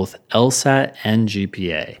in both LSAT and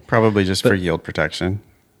GPA. Probably just for yield protection.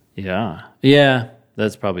 Yeah. Yeah,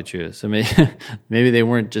 that's probably true. So maybe they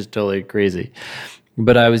weren't just totally crazy.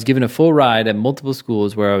 But I was given a full ride at multiple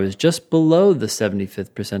schools where I was just below the 75th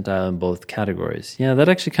percentile in both categories. Yeah, that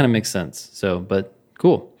actually kind of makes sense. So, but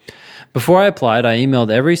cool. Before I applied, I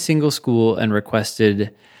emailed every single school and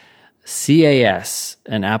requested CAS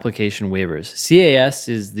and application waivers. CAS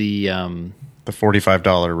is the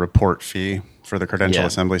 $45 report fee for the credential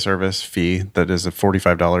assembly service fee. That is a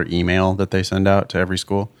 $45 email that they send out to every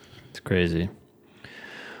school. It's crazy.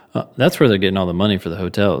 That's where they're getting all the money for the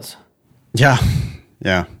hotels. Yeah.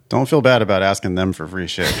 Yeah. Don't feel bad about asking them for free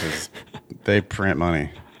shit because they print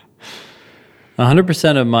money.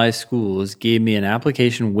 100% of my schools gave me an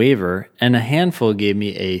application waiver, and a handful gave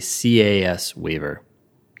me a CAS waiver.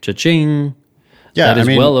 Cha-ching. Yeah, that is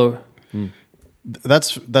well over.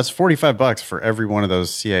 That's $45 for every one of those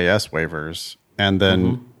CAS waivers, and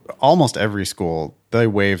then almost every school they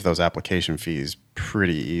waive those application fees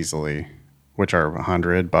pretty easily, which are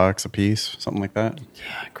 $100 a piece, something like that.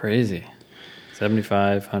 Yeah, crazy.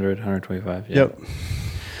 75, 100, 125. Yeah. Yep.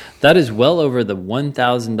 That is well over the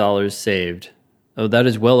 $1,000 saved. Oh, that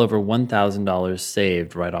is well over $1,000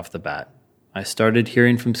 saved right off the bat. I started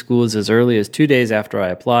hearing from schools as early as 2 days after I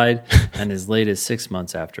applied and as late as 6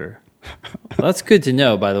 months after. Well, that's good to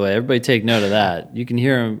know, by the way. Everybody take note of that. You can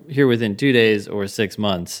hear within 2 days or 6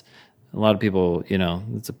 months. A lot of people,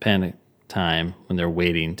 it's a panic time when they're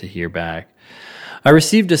waiting to hear back. I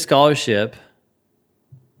received a scholarship,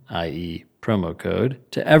 i.e. promo code,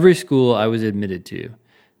 to every school I was admitted to.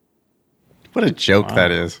 What a joke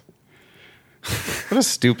that is. What a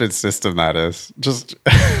stupid system that is. Just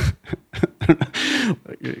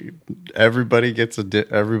everybody gets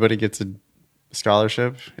a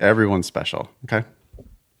scholarship. Everyone's special. Okay.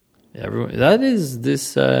 Everyone. That is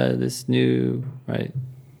this new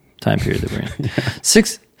time period that we're in.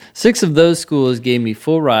 Yeah. Six of those schools gave me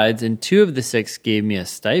full rides, and 2 of the 6 gave me a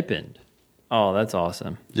stipend. Oh, that's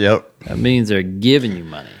awesome. Yep. That means they're giving you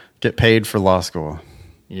money. Get paid for law school.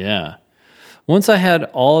 Yeah. Once I had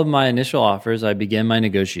all of my initial offers, I began my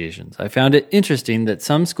negotiations. I found it interesting that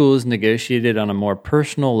some schools negotiated on a more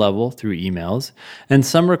personal level through emails, and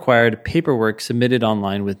some required paperwork submitted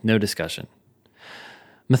online with no discussion.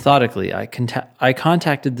 Methodically, I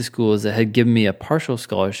contacted the schools that had given me a partial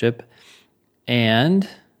scholarship, and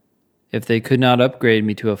if they could not upgrade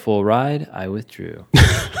me to a full ride, I withdrew.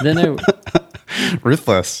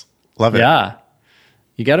 Ruthless. Love it. Yeah.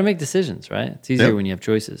 You got to make decisions, right? It's easier when you have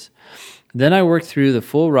choices. Then I worked through the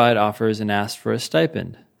full ride offers and asked for a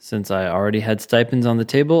stipend. Since I already had stipends on the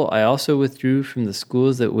table, I also withdrew from the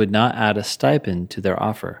schools that would not add a stipend to their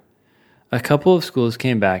offer. A couple of schools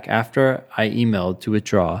came back after I emailed to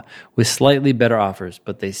withdraw with slightly better offers,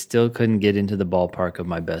 but they still couldn't get into the ballpark of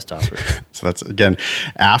my best offers. So that's, again,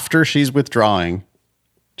 after she's withdrawing,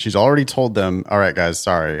 she's already told them, all right, guys,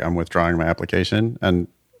 sorry, I'm withdrawing my application. And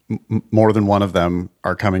more than one of them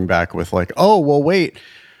are coming back with like, oh, well, wait,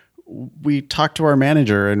 we talked to our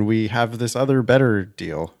manager and we have this other better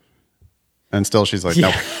deal. And still she's like,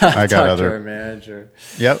 nope, I got other. To our manager.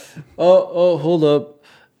 Yep. Oh, hold up.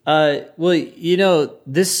 Well, you know,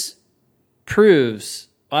 this proves,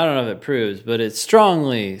 I don't know if it proves, but it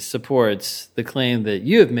strongly supports the claim that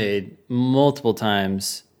you have made multiple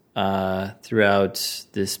times throughout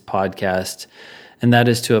this podcast, and that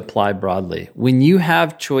is to apply broadly. When you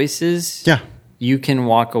have choices, you can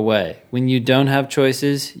walk away. When you don't have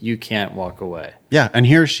choices, you can't walk away. Yeah, and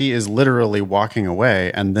here she is literally walking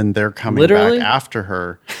away, and then they're coming back after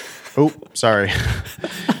her. Oh, sorry.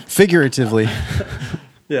 Figuratively.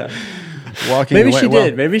 Yeah. Walking Maybe away. she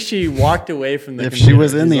did. Maybe she walked away from the If computer. she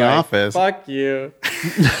was in the like, office. Fuck you.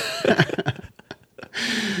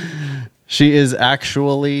 She is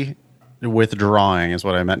actually withdrawing is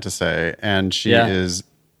what I meant to say. And she is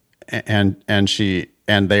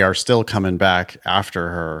and they are still coming back after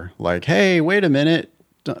her like, "Hey, wait a minute.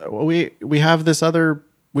 We have this other,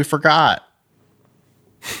 we forgot.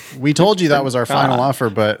 We told you that was our final offer,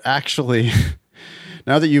 but actually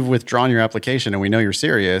now that you've withdrawn your application and we know you're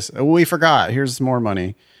serious, we forgot. Here's more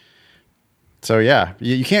money." So yeah,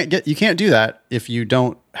 you can't do that if you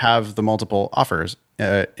don't have the multiple offers.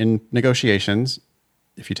 In negotiations,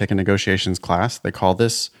 if you take a negotiations class, they call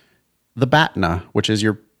this the BATNA, which is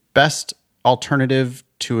your best alternative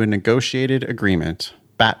to a negotiated agreement.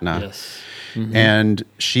 BATNA. Yes. Mm-hmm. And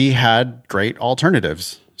she had great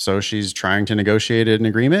alternatives. So she's trying to negotiate an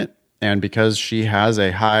agreement. And because she has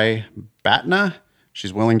a high BATNA,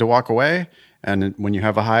 she's willing to walk away. And when you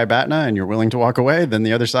have a high BATNA and you're willing to walk away, then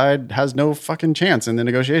the other side has no fucking chance in the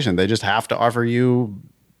negotiation. They just have to offer you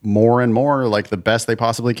more and more, like the best they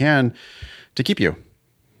possibly can to keep you.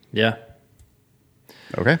 Yeah.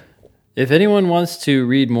 Okay. If anyone wants to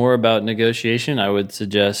read more about negotiation, I would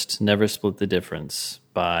suggest Never Split the Difference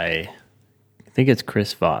by, I think it's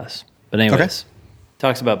Chris Voss. But anyways,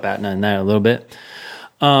 talks about BATNA in that a little bit.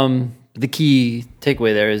 The key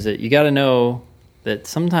takeaway there is that you got to know that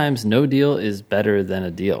sometimes no deal is better than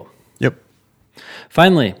a deal. Yep.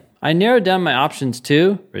 Finally, I narrowed down my options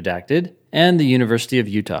to Redacted and the University of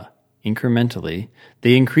Utah. Incrementally,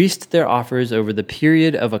 they increased their offers over the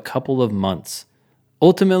period of a couple of months.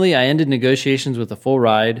 Ultimately, I ended negotiations with a full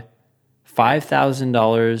ride,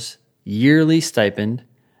 $5,000 yearly stipend,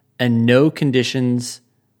 and no conditions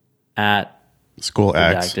at School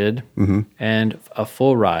X. Redacted, and a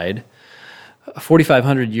full ride, a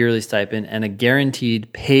 $4,500 yearly stipend, and a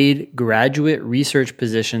guaranteed paid graduate research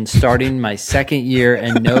position starting my second year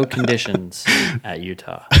and no conditions at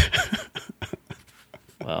Utah.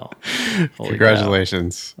 Well,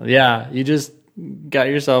 congratulations. Cow. Yeah, you just got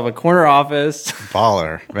yourself a corner office.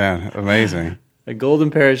 Baller. Man, amazing. A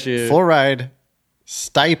golden parachute. Full ride,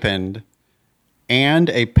 stipend, and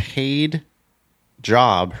a paid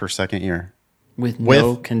job her second year. With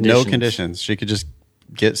no conditions. No conditions. She could just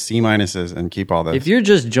get C- and keep all this. If you're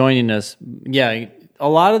just joining us, yeah, a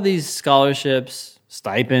lot of these scholarships,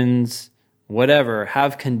 stipends, whatever,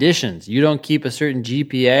 have conditions. You don't keep a certain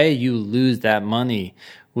GPA, you lose that money,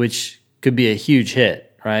 which could be a huge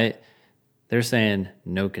hit, right? They're saying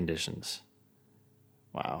no conditions.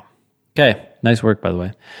 Wow. Okay, nice work, by the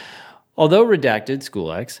way. Although Redacted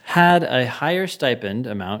SchoolX had a higher stipend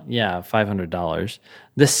amount, $500,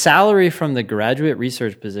 the salary from the graduate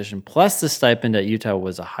research position plus the stipend at Utah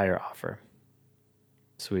was a higher offer.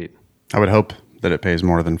 Sweet. I would hope that it pays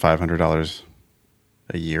more than $500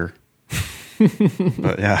 a year.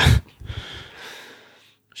 But yeah.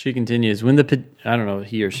 She continues, I don't know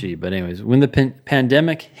he or she, but anyways, when the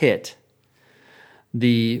pandemic hit,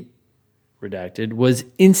 the Redacted was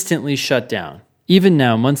instantly shut down. Even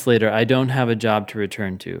now, months later, I don't have a job to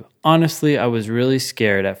return to. Honestly, I was really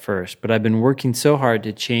scared at first, but I've been working so hard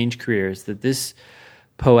to change careers that this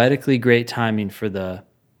poetically great timing for the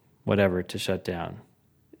whatever to shut down.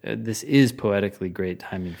 This is poetically great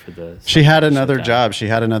timing for the... She had another job. She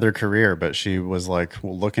had another career, but she was like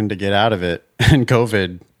looking to get out of it. And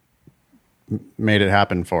COVID made it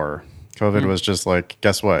happen for her. COVID was just like,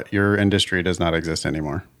 guess what? Your industry does not exist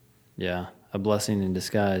anymore. Yeah, a blessing in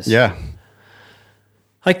disguise. Yeah.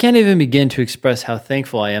 I can't even begin to express how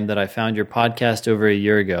thankful I am that I found your podcast over a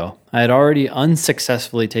year ago. I had already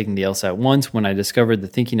unsuccessfully taken the LSAT once when I discovered the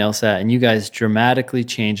Thinking LSAT, and you guys dramatically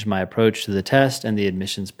changed my approach to the test and the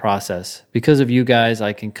admissions process. Because of you guys,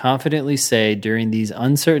 I can confidently say during these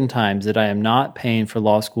uncertain times that I am not paying for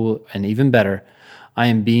law school, and even better, I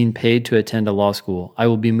am being paid to attend a law school. I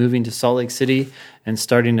will be moving to Salt Lake City and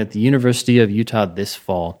starting at the University of Utah this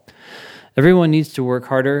fall. Everyone needs to work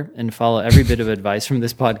harder and follow every bit of advice from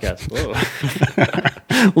this podcast.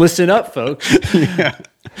 Whoa. Listen up, folks. Yeah.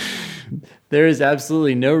 There is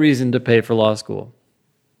absolutely no reason to pay for law school.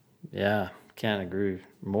 Yeah, can't agree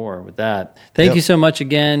more with that. Thank you so much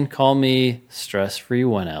again. Call me Stress-Free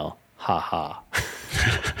 1L. Ha ha.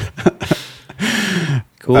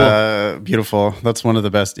 Cool. Beautiful. That's one of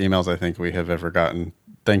the best emails I think we have ever gotten.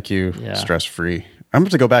 Thank you, Stress-Free. I'm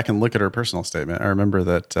going to go back and look at her personal statement. I remember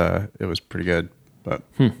that it was pretty good. But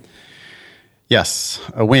yes,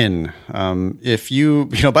 a win. If you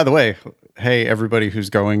know, by the way, hey, everybody who's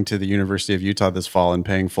going to the University of Utah this fall and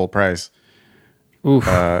paying full price,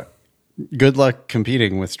 good luck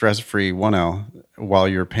competing with Stress-Free 1L while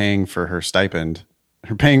you're paying for her stipend.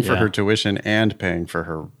 You're paying for her tuition and paying for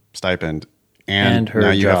her stipend. And her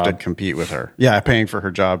now you have to compete with her. Yeah, paying for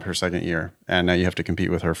her job her second year. And now you have to compete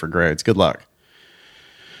with her for grades. Good luck.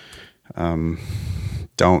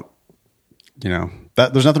 Don't,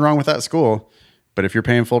 there's nothing wrong with that school, but if you're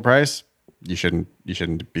paying full price, you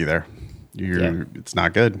shouldn't be there. It's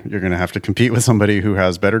not good. You're going to have to compete with somebody who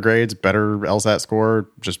has better grades, better LSAT score,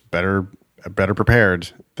 just better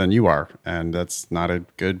prepared than you are. And that's not a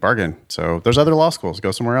good bargain. So there's other law schools.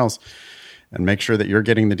 Go somewhere else and make sure that you're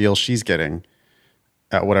getting the deal she's getting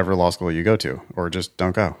at whatever law school you go to, or just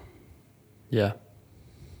don't go. Yeah.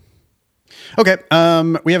 Okay,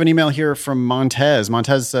 we have an email here from Montez.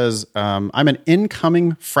 Montez says, I'm an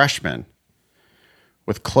incoming freshman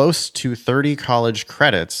with close to 30 college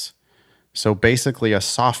credits, so basically a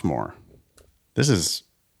sophomore. This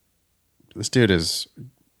dude has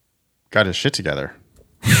got his shit together.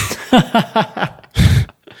 I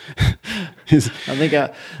think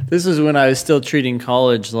this is when I was still treating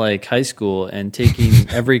college like high school and taking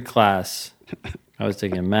every class. I was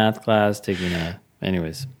taking a math class,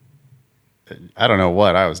 anyways. I don't know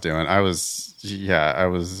what I was doing. I was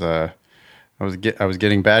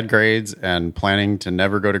getting bad grades and planning to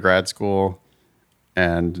never go to grad school,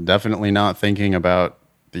 and definitely not thinking about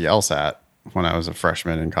the LSAT when I was a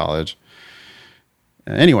freshman in college.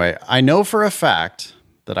 Anyway, I know for a fact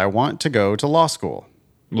that I want to go to law school.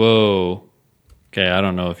 Whoa. Okay, I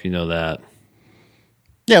don't know if you know that.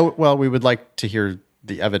 Yeah, well, we would like to hear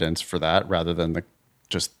the evidence for that rather than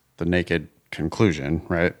just the naked conclusion,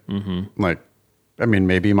 right? Mm-hmm. Like, I mean,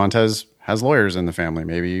 maybe Montez has lawyers in the family.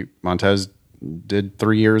 Maybe Montez did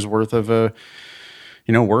 3 years worth of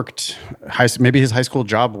worked maybe his high school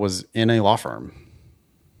job was in a law firm.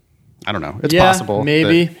 I don't know. It's possible.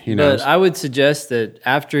 Maybe. He knows. But I would suggest that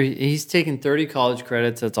after he's taken 30 college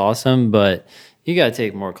credits, that's awesome. But you got to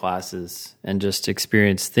take more classes and just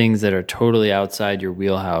experience things that are totally outside your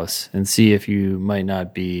wheelhouse and see if you might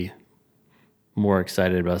not be more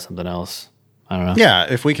excited about something else. I don't know. Yeah,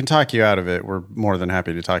 if we can talk you out of it, we're more than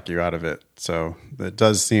happy to talk you out of it. So it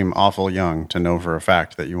does seem awful young to know for a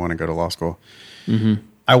fact that you want to go to law school. Mm-hmm.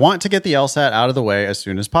 I want to get the LSAT out of the way as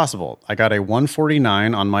soon as possible. I got a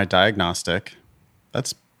 149 on my diagnostic.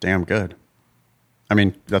 That's damn good. I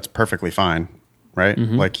mean, that's perfectly fine, right?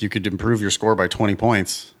 Mm-hmm. Like you could improve your score by 20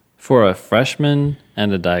 points. For a freshman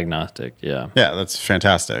and a diagnostic, yeah. Yeah, that's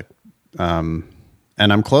fantastic. And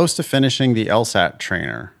I'm close to finishing the LSAT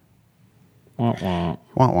trainer. Wah, wah.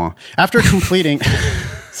 Wah, wah. After completing...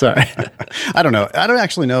 Sorry. I don't know. I don't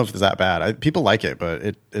actually know if it's that bad. People like it, but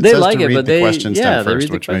it they says like to it, read but the question stem first,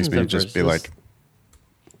 the which makes me just first. be like...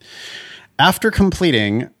 After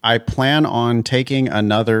completing, I plan on taking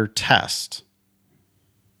another test.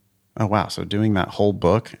 Oh, wow. So doing that whole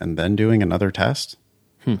book and then doing another test?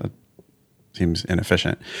 That seems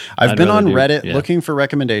inefficient. I've been on Reddit looking for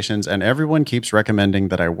recommendations, and everyone keeps recommending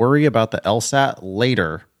that I worry about the LSAT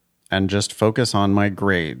later and just focus on my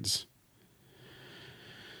grades.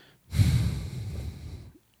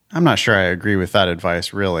 I'm not sure I agree with that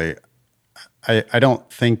advice, really. I don't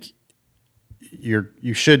think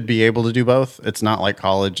you should be able to do both. It's not like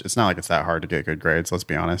college. It's not like it's that hard to get good grades, let's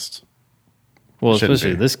be honest. Well,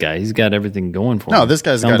 especially this guy. He's got everything going for him. No, this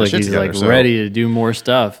guy's got his shit together. He's like ready to do more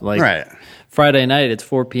stuff. Like Friday night, it's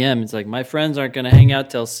 4 p.m. It's like, my friends aren't going to hang out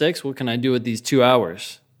till 6. What can I do with these 2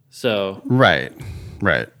 hours? So Right.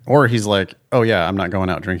 Or he's like, oh yeah, I'm not going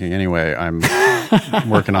out drinking anyway. I'm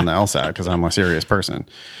working on the LSAT because I'm a serious person.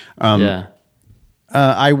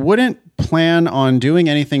 I wouldn't plan on doing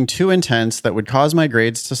anything too intense that would cause my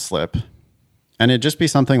grades to slip. And it'd just be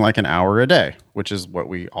something like an hour a day, which is what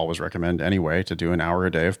we always recommend anyway, to do an hour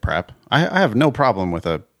a day of prep. I have no problem with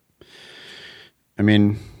it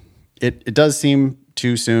does seem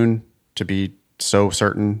too soon to be so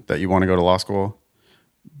certain that you want to go to law school,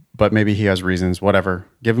 but maybe he has reasons, whatever.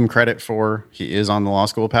 Give him credit for he is on the law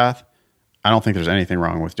school path. I don't think there's anything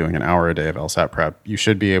wrong with doing an hour a day of LSAT prep. You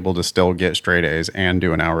should be able to still get straight A's and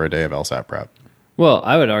do an hour a day of LSAT prep. Well,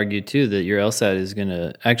 I would argue, too, that your LSAT is going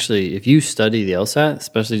to actually, if you study the LSAT,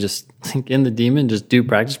 especially just like in the Demon, just do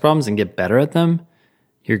practice problems and get better at them,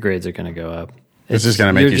 your grades are going to go up. It's just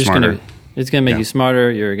going to make you smarter. It's going to make you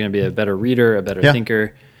smarter. You're going to be a better reader, a better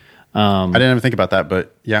thinker. I didn't even think about that,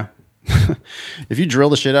 but yeah. If you drill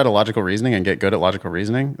the shit out of logical reasoning and get good at logical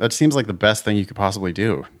reasoning, that seems like the best thing you could possibly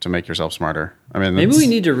do to make yourself smarter. I mean, maybe we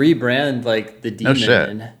need to rebrand like the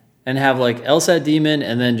Demon and have like LSAT Demon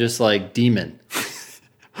and then just like Demon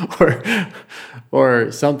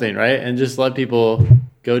or something, right? And just let people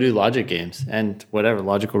go do logic games and whatever,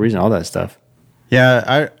 logical reason, all that stuff.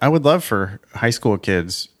 Yeah, I would love for high school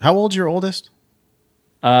kids. How old's your oldest?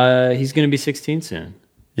 He's going to be 16 soon.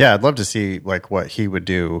 Yeah, I'd love to see like what he would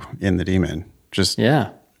do in the Demon. Just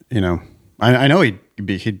yeah, I know he'd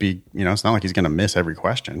be it's not like he's going to miss every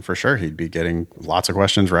question. For sure, he'd be getting lots of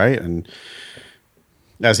questions right, and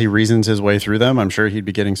as he reasons his way through them, I'm sure he'd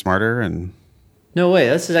be getting smarter. And no way,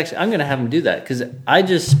 I'm going to have him do that because I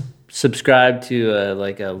just subscribe to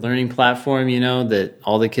a learning platform, that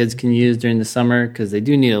all the kids can use during the summer because they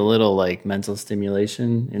do need a little like mental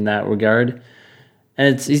stimulation in that regard.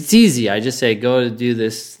 And it's easy. I just say, go to do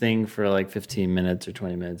this thing for like 15 minutes or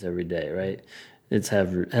 20 minutes every day, right?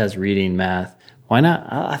 Has reading, math. Why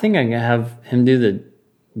not? I think I'm going to have him do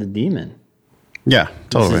the Demon. Yeah,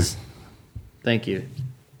 totally. Thank you.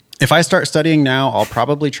 If I start studying now, I'll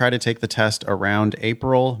probably try to take the test around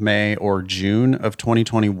April, May, or June of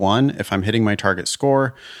 2021 if I'm hitting my target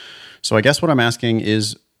score. So I guess what I'm asking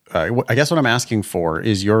for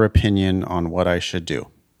is your opinion on what I should do.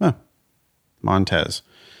 Montez.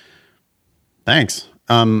 Thanks.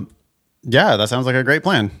 Yeah, that sounds like a great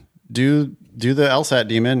plan. Do the LSAT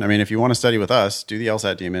Demon. I mean, if you want to study with us, do the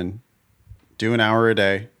LSAT Demon. Do an hour a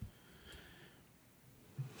day.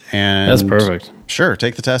 And that's perfect. Sure,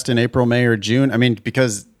 take the test in April, May, or June. I mean,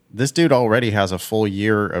 because this dude already has a full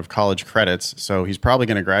year of college credits, so he's probably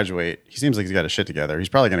going to graduate. He seems like he's got his shit together. He's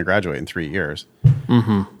probably going to graduate in 3 years.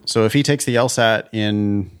 Mm-hmm. So if he takes the LSAT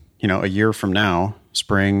in, a year from now,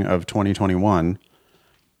 spring of 2021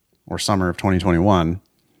 or summer of 2021,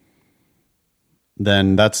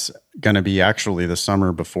 then that's going to be actually the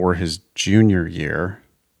summer before his junior year.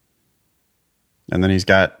 And then he's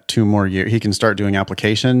got 2 more years. He can start doing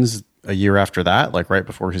applications a year after that, like right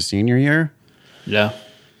before his senior year. Yeah.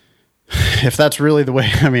 If that's really the way,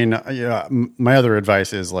 I mean, my other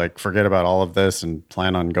advice is like, forget about all of this and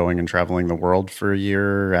plan on going and traveling the world for a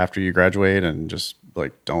year after you graduate and just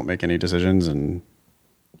like, don't make any decisions and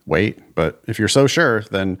wait. But if you're so sure,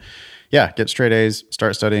 then yeah, get straight A's,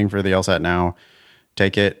 start studying for the LSAT now,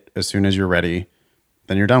 take it as soon as you're ready,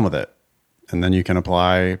 then you're done with it. And then you can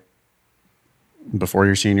apply before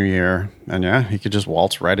your senior year. And yeah, he could just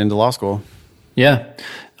waltz right into law school. Yeah.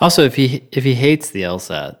 Also, if he hates the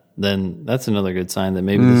LSAT, then that's another good sign that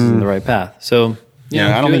maybe this isn't the right path. So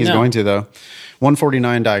yeah, I don't think he's going to though.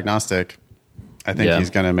 149 diagnostic. I think he's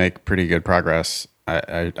going to make pretty good progress.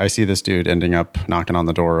 I see this dude ending up knocking on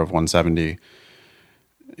the door of 170,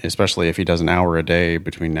 especially if he does an hour a day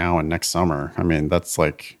between now and next summer. I mean, that's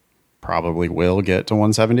like probably will get to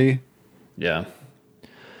 170. Yeah.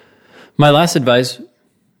 My last advice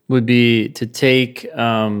would be to take,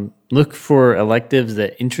 look for electives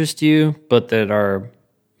that interest you, but that are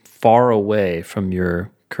far away from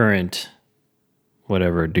your current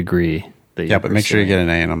whatever degree that you're but make sure you get an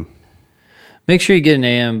A in them. Make sure you get an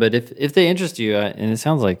AM, but if they interest you, and it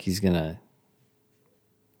sounds like he's going to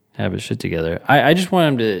have his shit together, I just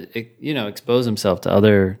want him to, expose himself to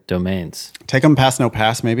other domains. Take them pass, no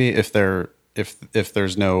pass, maybe, if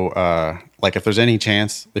there's no, like if there's any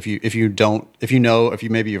chance, if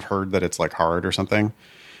maybe you've heard that it's like hard or something,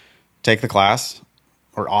 take the class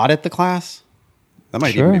or audit the class. That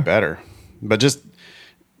might even be better. But just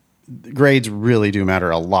grades really do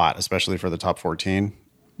matter a lot, especially for the top 14.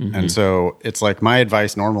 Mm-hmm. And so it's like my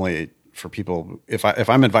advice normally for people, if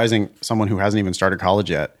I'm advising someone who hasn't even started college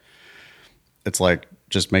yet, it's like,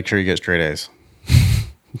 just make sure you get straight A's.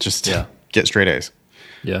 Get straight A's.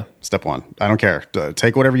 Yeah. Step 1. I don't care.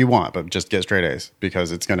 Take whatever you want, but just get straight A's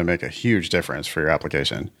because it's going to make a huge difference for your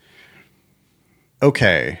application.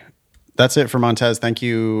 Okay. That's it for Montez. Thank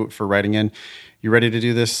you for writing in. You ready to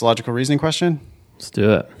do this logical reasoning question? Let's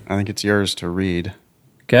do it. I think it's yours to read.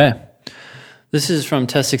 Okay. This is from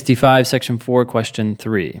Test 65, Section 4, Question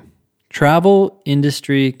 3. Travel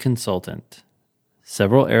industry consultant.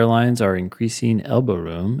 Several airlines are increasing elbow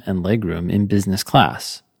room and leg room in business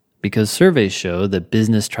class because surveys show that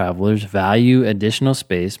business travelers value additional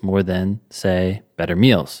space more than, say, better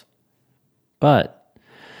meals. But,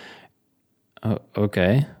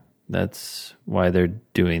 okay, that's why they're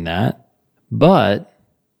doing that. But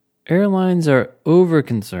airlines are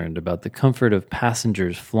over-concerned about the comfort of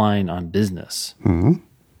passengers flying on business. Mm-hmm.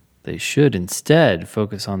 They should instead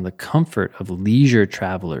focus on the comfort of leisure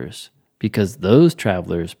travelers because those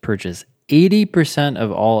travelers purchase 80%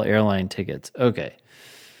 of all airline tickets. Okay.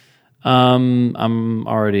 I'm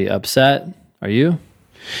already upset. Are you?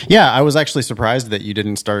 Yeah, I was actually surprised that you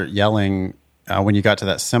didn't start yelling when you got to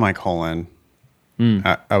that semicolon.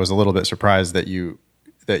 I was a little bit surprised that you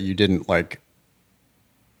didn't like.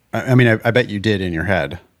 I mean, I bet you did in your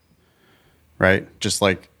head, right? Just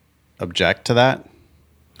like object to that.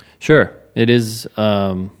 Sure, it is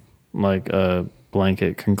like a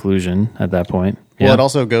blanket conclusion at that point. Well, it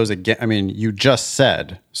also goes again. I mean, you just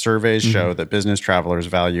said surveys show that business travelers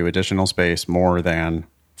value additional space more than,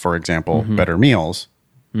 for example, better meals.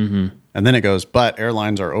 Mm-hmm. And then it goes, but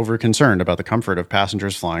airlines are over concerned about the comfort of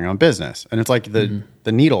passengers flying on business. And it's like the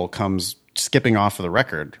needle comes skipping off of the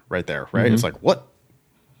record right there, right? It's like, what?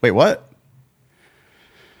 Wait, what?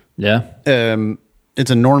 Yeah.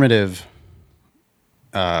 It's a normative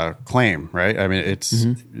claim, right? I mean, it's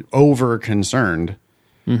over concerned,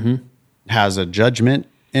 has a judgment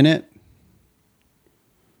in it.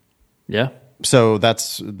 Yeah. So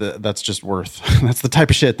that's just worth, that's the type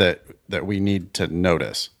of shit that we need to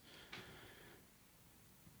notice.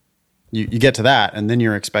 You get to that, and then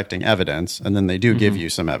you're expecting evidence, and then they do give you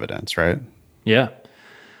some evidence, right? Yeah.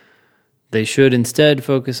 They should instead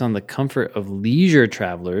focus on the comfort of leisure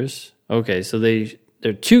travelers. Okay, so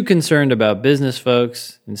they're too concerned about business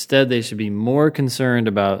folks. Instead, they should be more concerned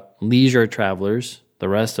about leisure travelers, the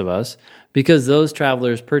rest of us, because those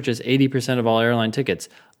travelers purchase 80% of all airline tickets.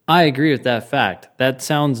 I agree with that fact. That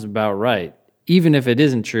sounds about right. Even if it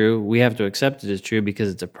isn't true, we have to accept it as true because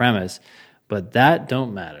it's a premise. But that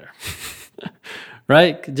don't matter,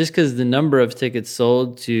 right? Just because the number of tickets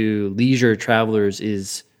sold to leisure travelers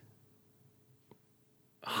is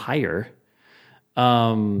higher,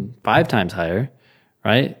 5 times higher,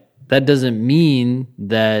 right? That doesn't mean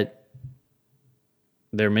that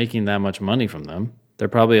they're making that much money from them. They're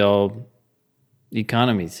probably all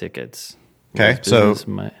economy tickets. Okay, so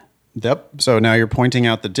so now you're pointing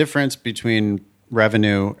out the difference between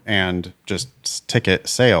revenue and just ticket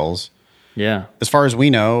sales. Yeah. As far as we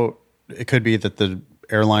know, it could be that the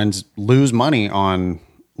airlines lose money on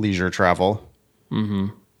leisure travel,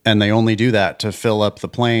 and they only do that to fill up the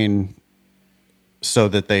plane so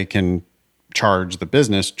that they can charge the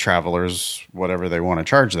business travelers whatever they want to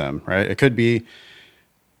charge them, right? It could be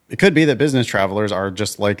that business travelers are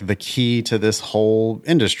just like the key to this whole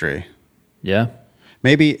industry. Yeah.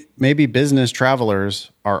 Maybe business travelers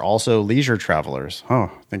are also leisure travelers. Oh,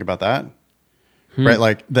 think about that. Right?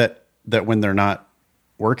 Like that when they're not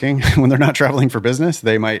working, when they're not traveling for business,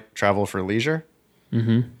 they might travel for leisure.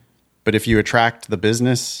 Mm-hmm. But if you attract the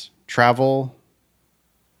business travel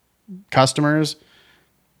customers,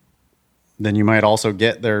 then you might also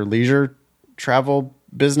get their leisure travel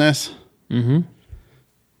business. Mm-hmm.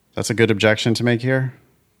 That's a good objection to make here.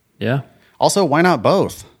 Yeah. Also, why not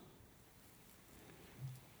both?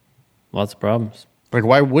 Lots of problems. Like,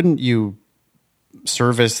 why wouldn't you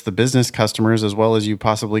service the business customers as well as you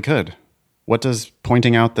possibly could? What does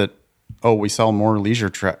pointing out that, oh, we sell more leisure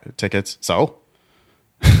tickets, so?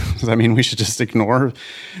 Does that mean we should just ignore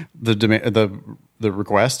the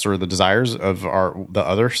requests or the desires of the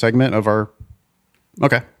other segment of our?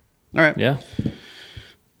 Okay, all right. Yeah.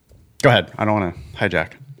 Go ahead. I don't want to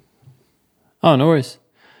hijack. Oh, no worries.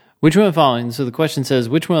 Which one of the following? So the question says,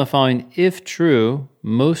 which one of the following, if true,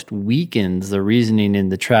 most weakens the reasoning in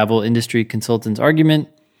the travel industry consultant's argument?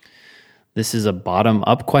 This is a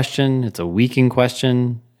bottom-up question. It's a weakening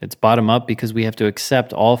question. It's bottom-up because we have to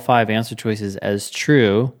accept all 5 answer choices as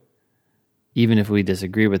true, even if we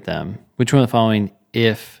disagree with them. Which one of the following,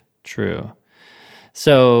 if true?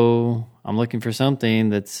 So I'm looking for something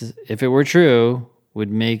that's, if it were true,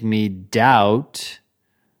 would make me doubt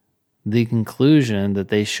the conclusion that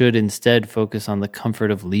they should instead focus on the comfort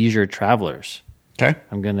of leisure travelers. Okay.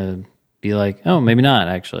 I'm going to be like, oh, maybe not,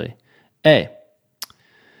 actually. A,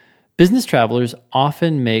 business travelers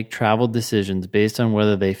often make travel decisions based on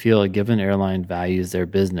whether they feel a given airline values their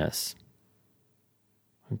business.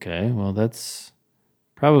 Okay, well, that's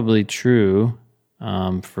probably true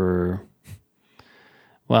Well,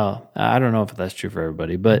 I don't know if that's true for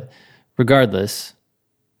everybody, but regardless,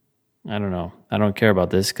 I don't know. I don't care about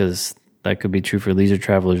this because that could be true for leisure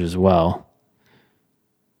travelers as well.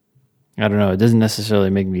 I don't know. It doesn't necessarily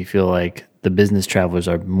make me feel like the business travelers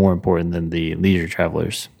are more important than the leisure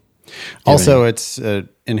travelers. Also, it's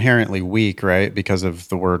inherently weak, right? Because of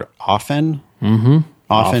the word often. Mm-hmm.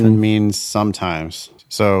 Often means sometimes.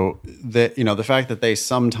 So the fact that they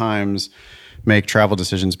sometimes make travel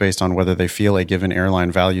decisions based on whether they feel a given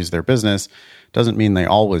airline values their business doesn't mean they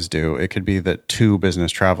always do. It could be that two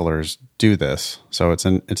business travelers do this. So it's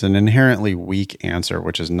an inherently weak answer,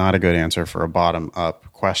 which is not a good answer for a bottom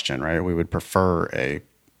up question, right? We would prefer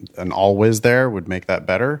an always there would make that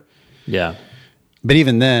better. Yeah. But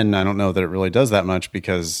even then, I don't know that it really does that much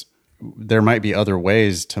because there might be other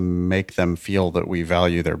ways to make them feel that we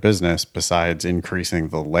value their business besides increasing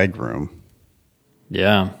the legroom.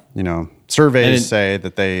 Yeah. Surveys say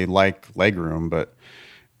that they like legroom, but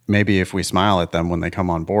maybe if we smile at them when they come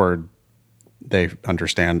on board, they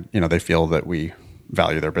understand, they feel that we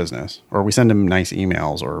value their business, or we send them nice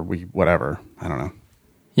emails, or whatever. I don't know.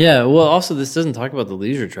 Yeah. Well, also this doesn't talk about the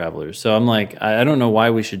leisure travelers. So I'm like, I don't know why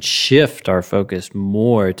we should shift our focus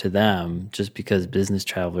more to them just because business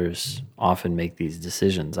travelers often make these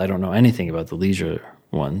decisions. I don't know anything about the leisure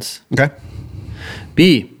ones. Okay.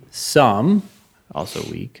 B, also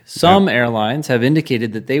weak. Some airlines have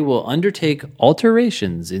indicated that they will undertake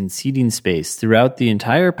alterations in seating space throughout the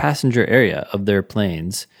entire passenger area of their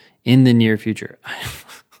planes in the near future.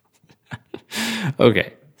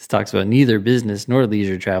 Okay. This talks about neither business nor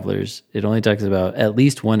leisure travelers. It only talks about at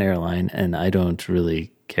least one airline, and I don't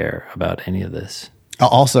really care about any of this.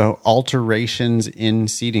 Also, alterations in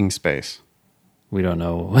seating space. We don't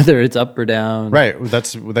know whether it's up or down. Right.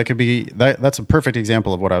 That's a perfect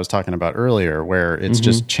example of what I was talking about earlier, where it's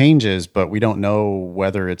just changes, but we don't know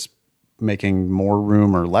whether it's making more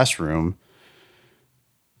room or less room.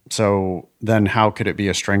 So then how could it be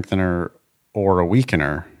a strengthener or a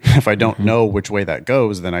weakener? If I don't know which way that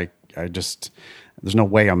goes, then I just, there's no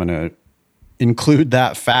way I'm going to include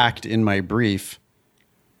that fact in my brief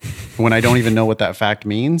when I don't even know what that fact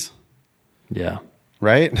means. Yeah.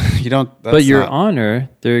 Right? But Your Honor,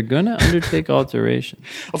 they're going to undertake alterations.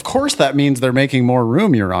 Of course that means they're making more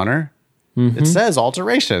room, Your Honor. It says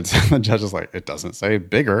alterations. The judge is like, it doesn't say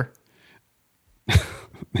bigger.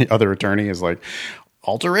 The other attorney is like,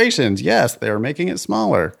 alterations. Yes, they are making it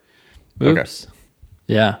smaller. Oops. Okay.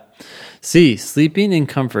 Yeah. C, sleeping in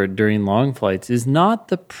comfort during long flights is not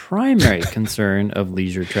the primary concern of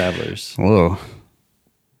leisure travelers. Whoa.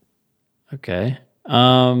 Okay.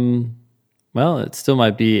 Well, it still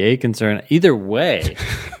might be a concern. Either way,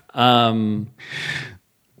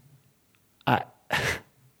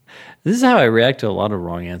 this is how I react to a lot of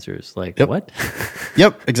wrong answers. Like, yep. What?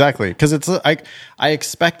 Yep, exactly. Because I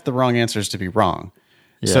expect the wrong answers to be wrong.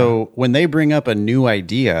 Yeah. So when they bring up a new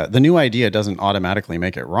idea, the new idea doesn't automatically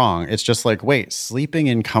make it wrong. It's just like, wait, sleeping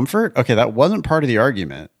in comfort? Okay, that wasn't part of the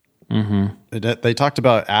argument. They talked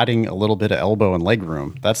about adding a little bit of elbow and leg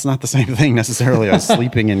room. That's not the same thing necessarily as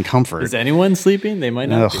sleeping in comfort. Is anyone sleeping? They might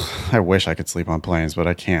not. I wish I could sleep on planes, but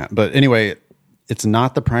I can't. But anyway, it's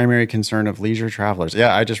not the primary concern of leisure travelers.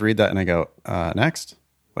 Yeah, I just read that and I go, next?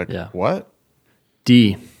 What?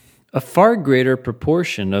 D, a far greater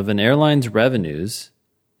proportion of an airline's revenues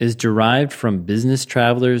is derived from business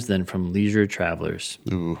travelers than from leisure travelers.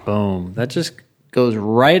 Ooh. Boom. That just goes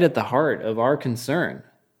right at the heart of our concern.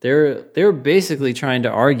 They're basically trying to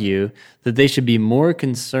argue that they should be more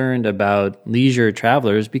concerned about leisure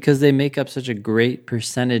travelers because they make up such a great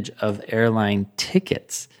percentage of airline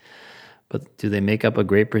tickets. But do they make up a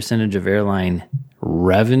great percentage of airline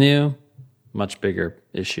revenue? Much bigger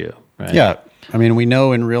issue, right? Yeah. I mean, we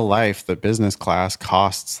know in real life that business class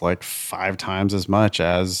costs like 5 times as much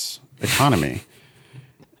as economy.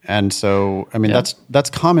 And so, I mean, that's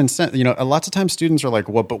common sense. Lots of times students are like,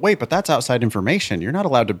 well, but that's outside information. You're not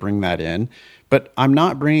allowed to bring that in. But I'm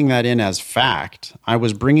not bringing that in as fact. I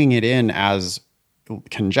was bringing it in as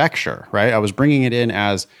conjecture, right? I was bringing it in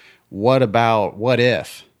as what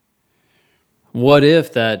if? What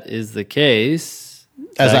if that is the case?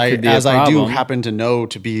 As I do happen to know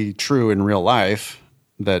to be true in real life,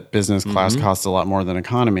 that business class costs a lot more than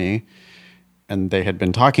economy. And they had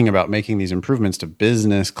been talking about making these improvements to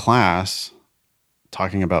business class,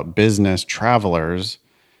 talking about business travelers.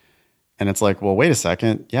 And it's like, well, wait a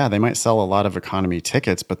second. Yeah, they might sell a lot of economy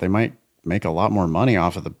tickets, but they might make a lot more money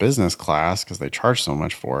off of the business class because they charge so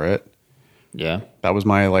much for it. Yeah. That was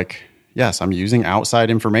my yes, I'm using outside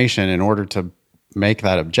information in order to make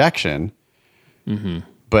that objection.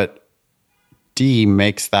 But D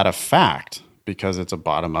makes that a fact because it's a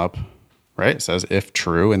bottom up, right? It says if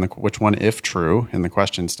true which one if true in the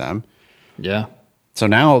question stem. Yeah. So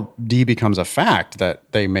now D becomes a fact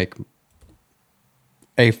that they make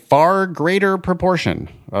a far greater proportion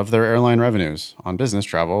of their airline revenues on business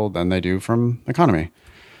travel than they do from economy.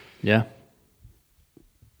 Yeah.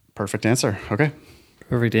 Perfect answer. Okay.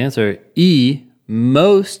 Perfect answer. E,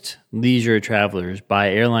 most leisure travelers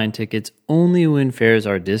buy airline tickets only when fares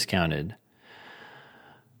are discounted.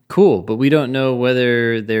 Cool, but we don't know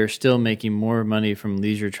whether they're still making more money from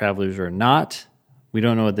leisure travelers or not. We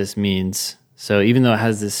don't know what this means. So even though it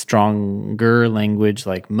has this stronger language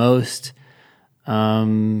like most,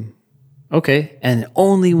 okay, and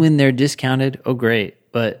only when they're discounted, oh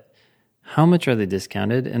great. But how much are they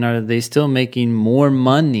discounted? And are they still making more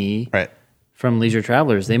money from leisure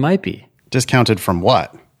travelers? They might be. Discounted from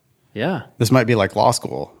what? Yeah. This might be like law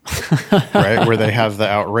school, right? Where they have the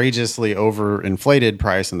outrageously overinflated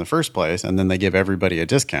price in the first place, and then they give everybody a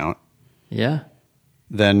discount. Yeah.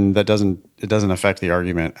 Then it doesn't affect the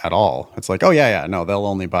argument at all. It's like, oh yeah, no, they'll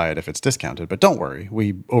only buy it if it's discounted. But don't worry,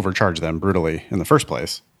 we overcharge them brutally in the first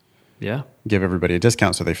place. Yeah. Give everybody a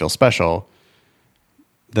discount so they feel special.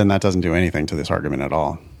 Then that doesn't do anything to this argument at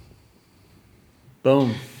all.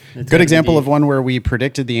 Boom. Good example of one where we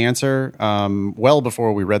predicted the answer well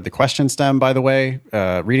before we read the question stem, by the way.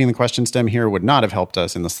 Reading the question stem here would not have helped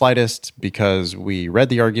us in the slightest because we read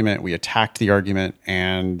the argument, we attacked the argument,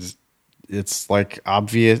 and it's like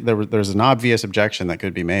obvious. There's an obvious objection that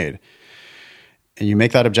could be made. And you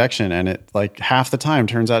make that objection, and it like half the time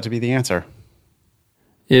turns out to be the answer.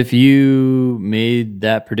 If you made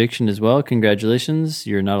that prediction as well, congratulations.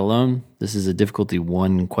 You're not alone. This is a difficulty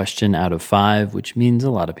 1 question out of 5, which means a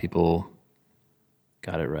lot of people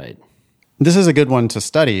got it right. This is a good one to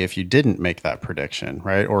study if you didn't make that prediction,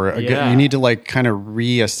 right? Or you need to like kind of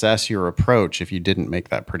reassess your approach if you didn't make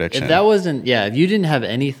that prediction. If that wasn't, if you didn't have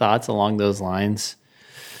any thoughts along those lines,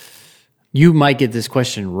 you might get this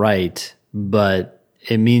question right, but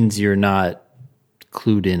it means you're not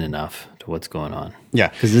clued in enough to what's going on. Yeah.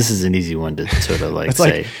 Because this is an easy one to sort of like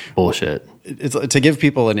say bullshit. It's to give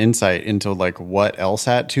people an insight into like what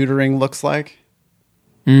LSAT tutoring looks like.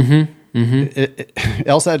 LSAT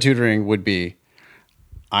tutoring would be,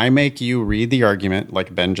 I make you read the argument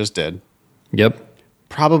like Ben just did. Yep.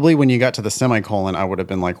 Probably when you got to the semicolon, I would have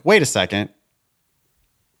been like, wait a second.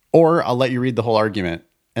 Or I'll let you read the whole argument.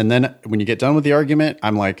 And then when you get done with the argument,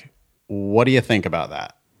 I'm like, what do you think about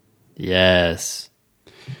that? Yes.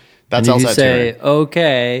 That's and LSAT you say, tutoring.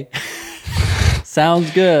 okay, sounds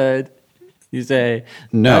good. You say,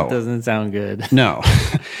 no, that doesn't sound good. No.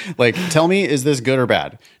 Like, tell me, is this good or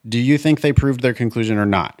bad? Do you think they proved their conclusion or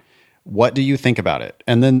not? What do you think about it?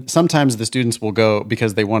 And then sometimes the students will go,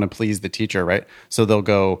 because they want to please the teacher, right? So they'll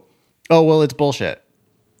go, oh, well, it's bullshit.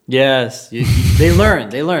 Yes. They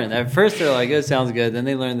learn. At first they're like, it sounds good. Then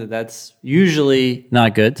they learn that that's usually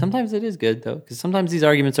not good. Sometimes it is good, though, because sometimes these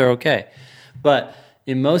arguments are okay. But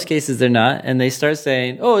in most cases, they're not. And they start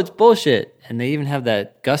saying, oh, it's bullshit. And they even have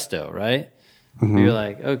that gusto, right? Mm-hmm. You're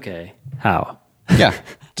like, okay, how? Yeah,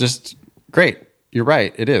 just great. You're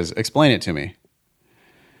right. It is. Explain it to me.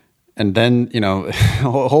 And then,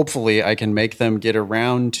 hopefully I can make them get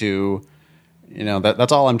around to,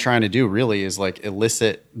 that's all I'm trying to do really is like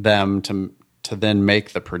elicit them to then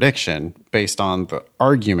make the prediction based on the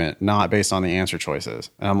argument, not based on the answer choices.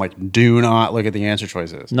 And I'm like, do not look at the answer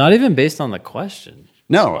choices. Not even based on the question.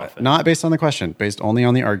 No, not based on the question, based only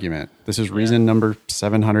on the argument. This is reason number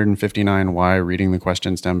 759 why reading the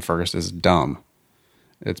question stem first is dumb.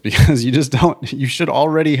 It's because you should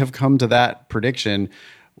already have come to that prediction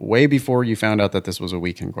way before you found out that this was a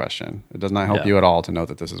weekend question. It does not help you at all to know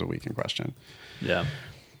that this is a weekend question. Yeah.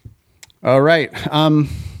 All right.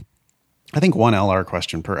 I think one LR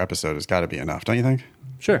question per episode has got to be enough, don't you think?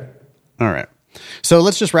 Sure. All right. So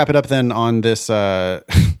let's just wrap it up then on this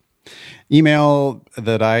email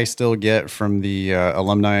that I still get from the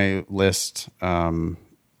alumni list. Someday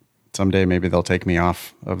maybe they'll take me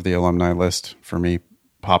off of the alumni list for me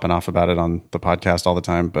popping off about it on the podcast all the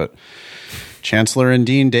time. But Chancellor and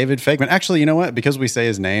Dean David Fagman. Actually, you know what? Because we say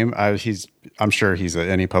his name, I'm sure he's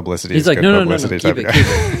any publicity. He's like, no, keep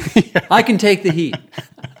it. Yeah. I can take the heat.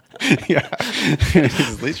 Yeah,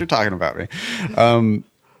 at least you're talking about me.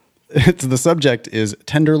 The subject is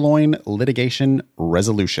Tenderloin litigation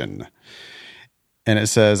resolution. And it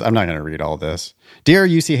says, I'm not going to read all this. Dear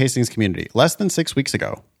UC Hastings community, less than 6 weeks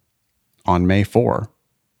ago, on May 4,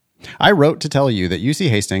 I wrote to tell you that UC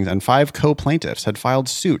Hastings and 5 co-plaintiffs had filed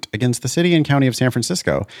suit against the city and county of San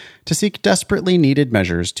Francisco to seek desperately needed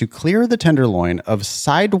measures to clear the Tenderloin of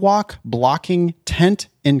sidewalk blocking tent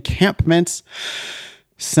encampments,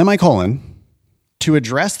 To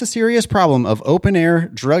address the serious problem of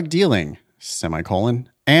open-air drug dealing, semicolon,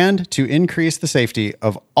 and to increase the safety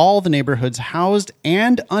of all the neighborhood's housed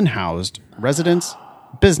and unhoused residents,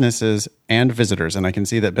 businesses, and visitors. And I can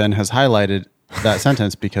see that Ben has highlighted that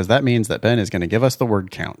sentence because that means that Ben is going to give us the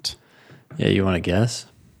word count. Yeah, you want to guess?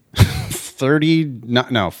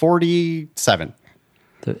 47.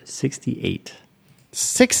 68.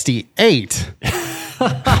 68.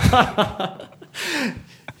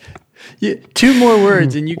 Yeah, 2 more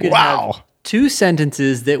words and you could Wow. have 2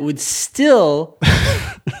 sentences that would still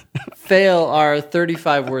fail our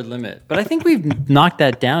 35-word limit. But I think we've knocked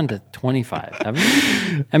that down to 25, haven't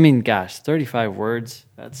we? I mean, gosh, 35 words,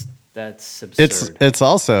 that's absurd. It's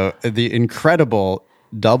also the incredible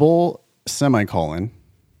double semicolon.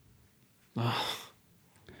 And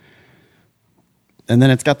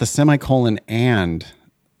then it's got the semicolon and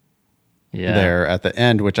there at the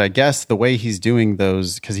end, which I guess the way he's doing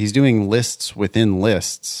those, because he's doing lists within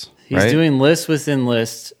lists. He's doing lists within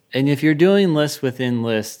lists. And if you're doing lists within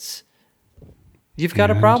lists, you've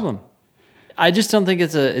got a problem. I just don't think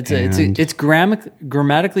it's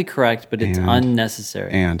grammatically correct, but it's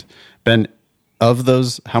unnecessary. And Ben, of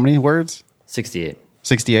those, how many words? 68.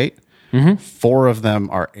 68? 4 of them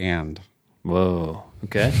are and. Whoa.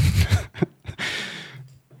 Okay.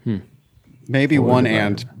 Maybe one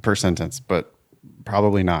and per sentence, but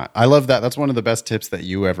probably not. I love that. That's one of the best tips that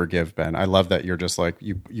you ever give, Ben. I love that you're just like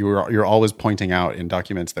you're always pointing out in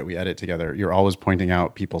documents that we edit together. You're always pointing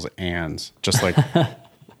out people's ands. Just like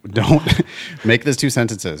don't make this 2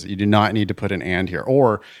 sentences. You do not need to put an and here,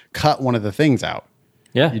 or cut one of the things out.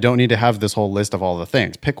 Yeah. You don't need to have this whole list of all the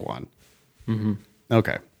things. Pick one. Mm-hmm.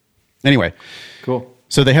 Okay. Anyway. Cool.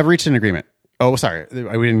 So they have reached an agreement. Oh, sorry.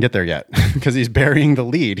 We didn't get there yet because he's burying the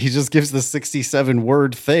lead. He just gives the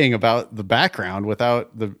 67-word thing about the background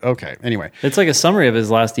without the... Okay, anyway. It's like a summary of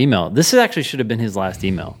his last email. This actually should have been his last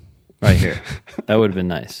email right here. That would have been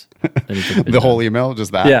nice. The whole email,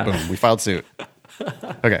 just that? Yeah. Boom, we filed suit.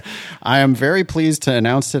 Okay. I am very pleased to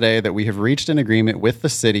announce today that we have reached an agreement with the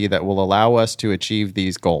city that will allow us to achieve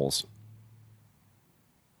these goals.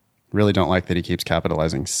 Really don't like that he keeps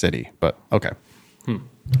capitalizing city, but okay.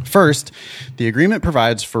 First, the agreement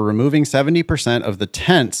provides for removing 70% of the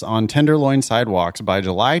tents on Tenderloin sidewalks by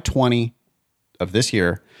July 20 of this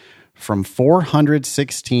year from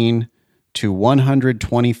 416 to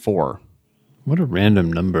 124. What a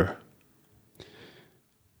random number.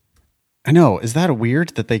 I know. Is that weird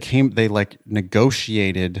that they like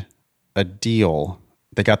negotiated a deal?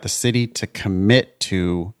 They got the city to commit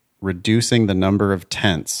to reducing the number of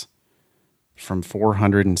tents from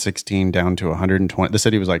 416 down to 120. The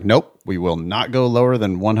city was like, nope, we will not go lower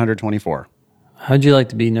than 124. How'd you like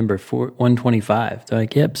to be number 125? They're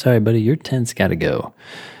like, yep, sorry, buddy, your tents got to go.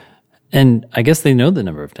 And I guess they know the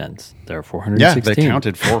number of tents. There are 416. Yeah, they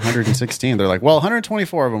counted 416. They're like, well,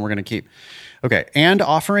 124 of them we're going to keep. Okay, and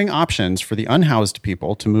offering options for the unhoused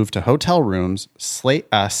people to move to hotel rooms,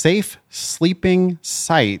 safe sleeping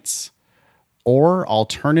sites, or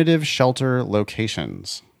alternative shelter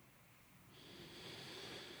locations.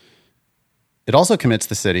 It also commits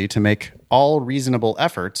the city to make all reasonable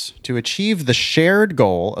efforts to achieve the shared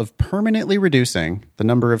goal of permanently reducing the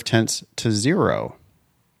number of tents to 0,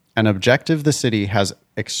 an objective the city has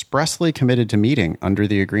expressly committed to meeting under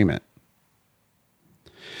the agreement.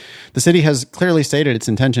 The city has clearly stated its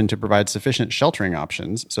intention to provide sufficient sheltering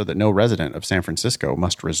options so that no resident of San Francisco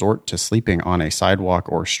must resort to sleeping on a sidewalk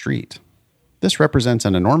or street. This represents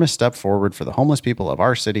an enormous step forward for the homeless people of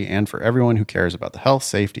our city and for everyone who cares about the health,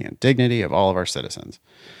 safety, and dignity of all of our citizens.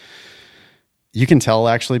 You can tell,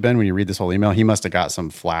 actually, Ben, when you read this whole email, he must have got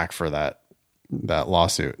some flack for that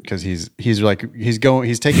lawsuit because he's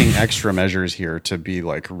taking extra measures here to be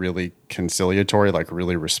like really conciliatory, like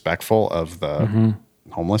really respectful of the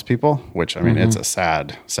homeless people. Which I mean, it's a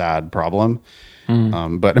sad problem.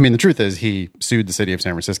 But I mean, the truth is, he sued the city of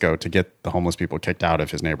San Francisco to get the homeless people kicked out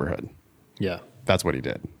of his neighborhood. Yeah. That's what he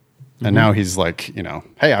did. And now he's like,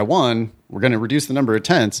 hey, I won. We're going to reduce the number of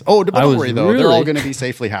tents. Oh, but don't worry, though. They're all going to be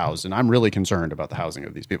safely housed. And I'm really concerned about the housing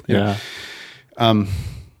of these people. Yeah.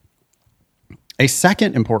 A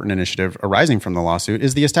second important initiative arising from the lawsuit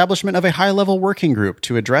is the establishment of a high-level working group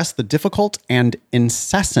to address the difficult and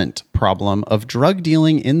incessant problem of drug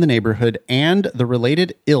dealing in the neighborhood and the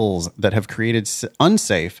related ills that have created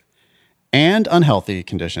unsafe and unhealthy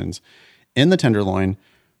conditions in the Tenderloin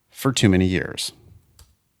for too many years.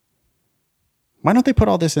 Why don't they put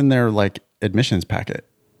all this in their like admissions packet?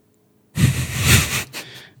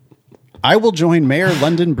 I will join Mayor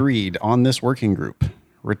London Breed on this working group.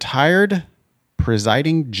 Retired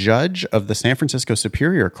presiding judge of the San Francisco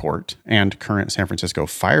Superior Court and current San Francisco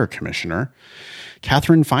Fire Commissioner,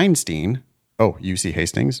 Catherine Feinstein, UC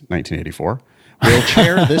Hastings, 1984, will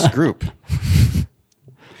chair this group.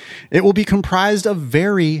 It will be comprised of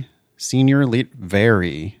very senior leaders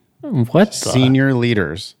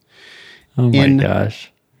Oh my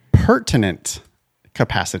gosh. pertinent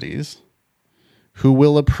capacities who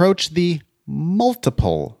will approach the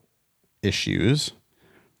multiple issues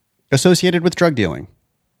associated with drug dealing,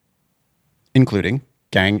 including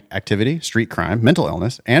gang activity, street crime, mental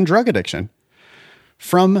illness, and drug addiction,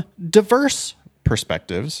 from diverse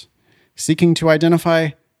perspectives, seeking to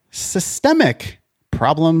identify systemic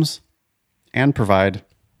problems and provide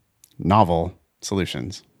novel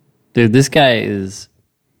solutions. Dude, this guy is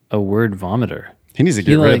a word vomiter. He needs to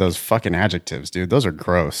get rid of those fucking adjectives, dude. Those are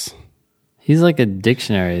gross. He's like a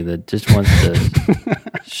dictionary that just wants to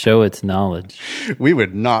show its knowledge. We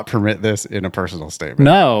would not permit this in a personal statement.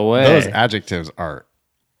 No way. Those adjectives are...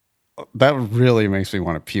 That really makes me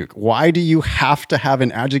want to puke. Why do you have to have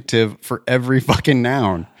an adjective for every fucking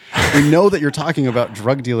noun? We know that you're talking about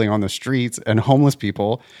drug dealing on the streets and homeless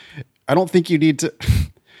people. I don't think you need to...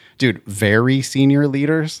 Dude, very senior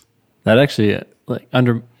leaders? That actually,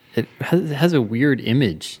 it has a weird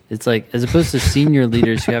image. It's like, as opposed to senior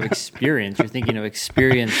leaders who have experience, you're thinking of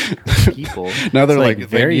experienced people. No, they're like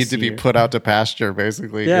they need to be put out to pasture,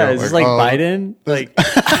 basically. Yeah, it's like Biden. Like...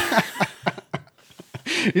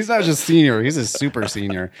 He's not just senior; he's a super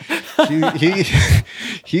senior.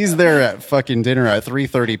 He's there at fucking dinner at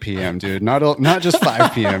 3:30 p.m., dude. Not just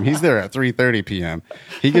 5 p.m. He's there at 3:30 p.m.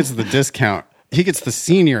 He gets the discount. He gets the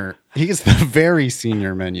senior. He gets the very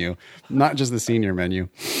senior menu, not just the senior menu.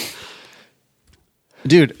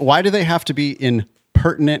 Dude, why do they have to be in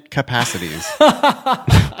pertinent capacities?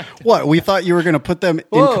 What? We thought you were going to put them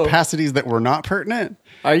in capacities that were not pertinent?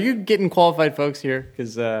 Are you getting qualified folks here?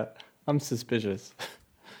 Because I'm suspicious.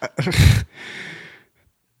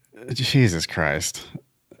 Jesus Christ.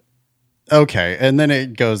 Okay, and then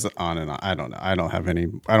it goes on and on. I don't know. I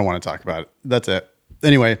don't want to talk about it. That's it.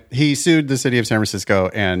 Anyway, he sued the city of San Francisco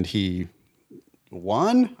and he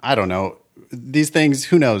won? I don't know. These things,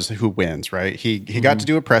 who knows who wins, right? He got to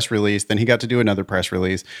do a press release, then he got to do another press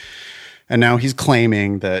release. And now he's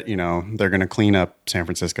claiming that, they're going to clean up San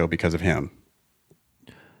Francisco because of him.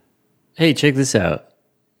 Hey, check this out.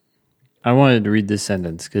 I wanted to read this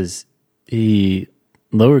sentence because he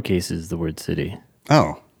lowercases the word city.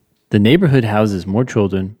 Oh. The neighborhood houses more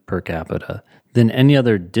children per capita than any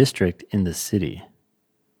other district in the city.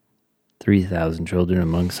 3,000 children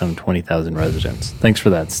among some 20,000 residents. Thanks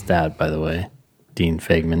for that stat, by the way, Dean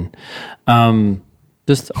Fagman.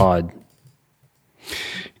 Just odd.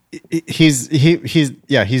 He's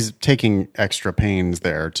taking extra pains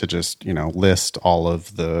there to just, list all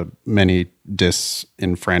of the many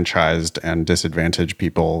disenfranchised and disadvantaged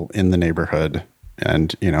people in the neighborhood.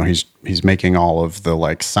 And, he's making all of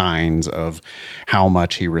the signs of how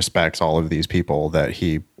much he respects all of these people that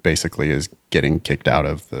he basically is getting kicked out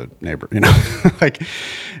of the neighbor,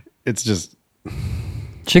 it's just...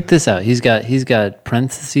 Check this out. He's got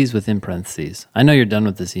parentheses within parentheses. I know you're done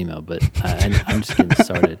with this email, but I'm just getting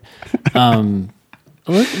started.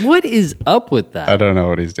 What is up with that? I don't know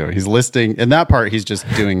what he's doing. He's listing in that part. He's just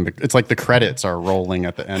doing it's like the credits are rolling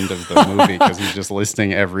at the end of the movie because he's just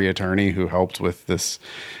listing every attorney who helped with this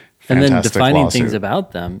fantastic and then defining lawsuit. Things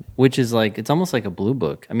about them, which is it's almost like a blue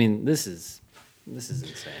book. I mean, this is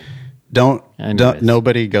insane.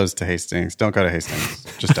 Nobody goes to Hastings. Don't go to Hastings.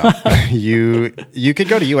 Just don't. You could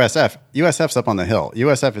go to USF. USF's up on the hill.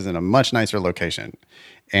 USF is in a much nicer location.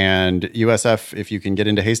 And USF, if you can get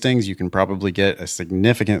into Hastings, you can probably get a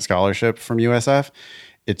significant scholarship from USF.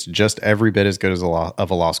 It's just every bit as good as a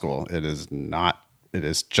law school. It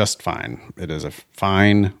is just fine. It is a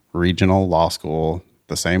fine regional law school,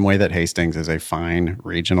 the same way that Hastings is a fine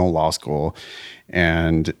regional law school.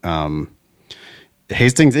 And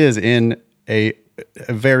Hastings is in a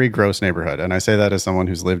very gross neighborhood. And I say that as someone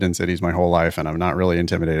who's lived in cities my whole life, and I'm not really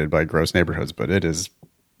intimidated by gross neighborhoods, but it is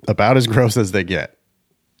about as gross as they get.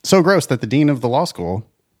 So gross that the dean of the law school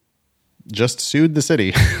just sued the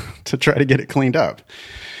city to try to get it cleaned up.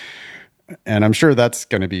 And I'm sure that's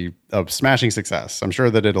going to be a smashing success. I'm sure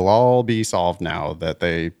that it'll all be solved now that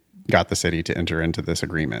they got the city to enter into this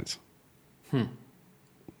agreement.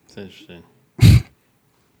 It's interesting.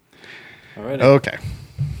 All right. Okay.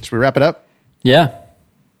 Should we wrap it up? Yeah.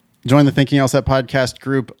 Join the Thinking LSAT podcast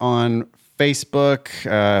group on Facebook.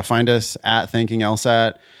 Find us at Thinking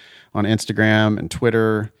LSAT on Instagram and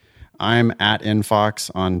Twitter. I'm at Infox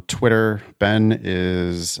on Twitter. Ben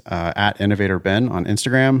is at Innovator Ben on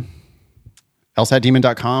Instagram.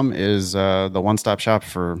 LSATdemon.com is the one-stop shop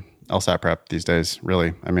for LSAT prep these days,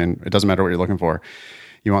 really. I mean, it doesn't matter what you're looking for.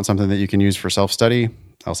 You want something that you can use for self-study,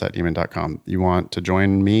 LSATdemon.com. You want to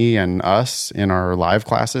join me and us in our live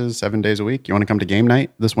classes 7 days a week. You want to come to game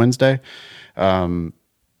night this Wednesday?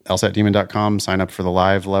 LSATdemon.com, sign up for the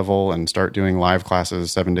live level and start doing live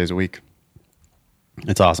classes 7 days a week.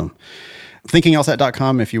 It's awesome.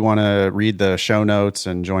 ThinkingLSAT.com if you want to read the show notes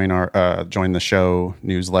and join the show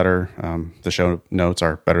newsletter. The show notes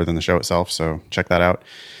are better than the show itself, so check that out.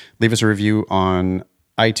 Leave us a review on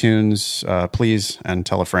iTunes, please, and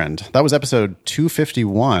tell a friend. That was episode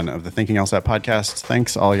 251 of the Thinking LSAT podcast.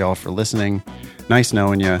 Thanks all y'all for listening. Nice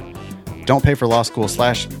knowing you. Don't pay for law school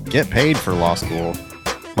 / get paid for law school,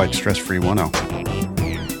 like Stress Free 101.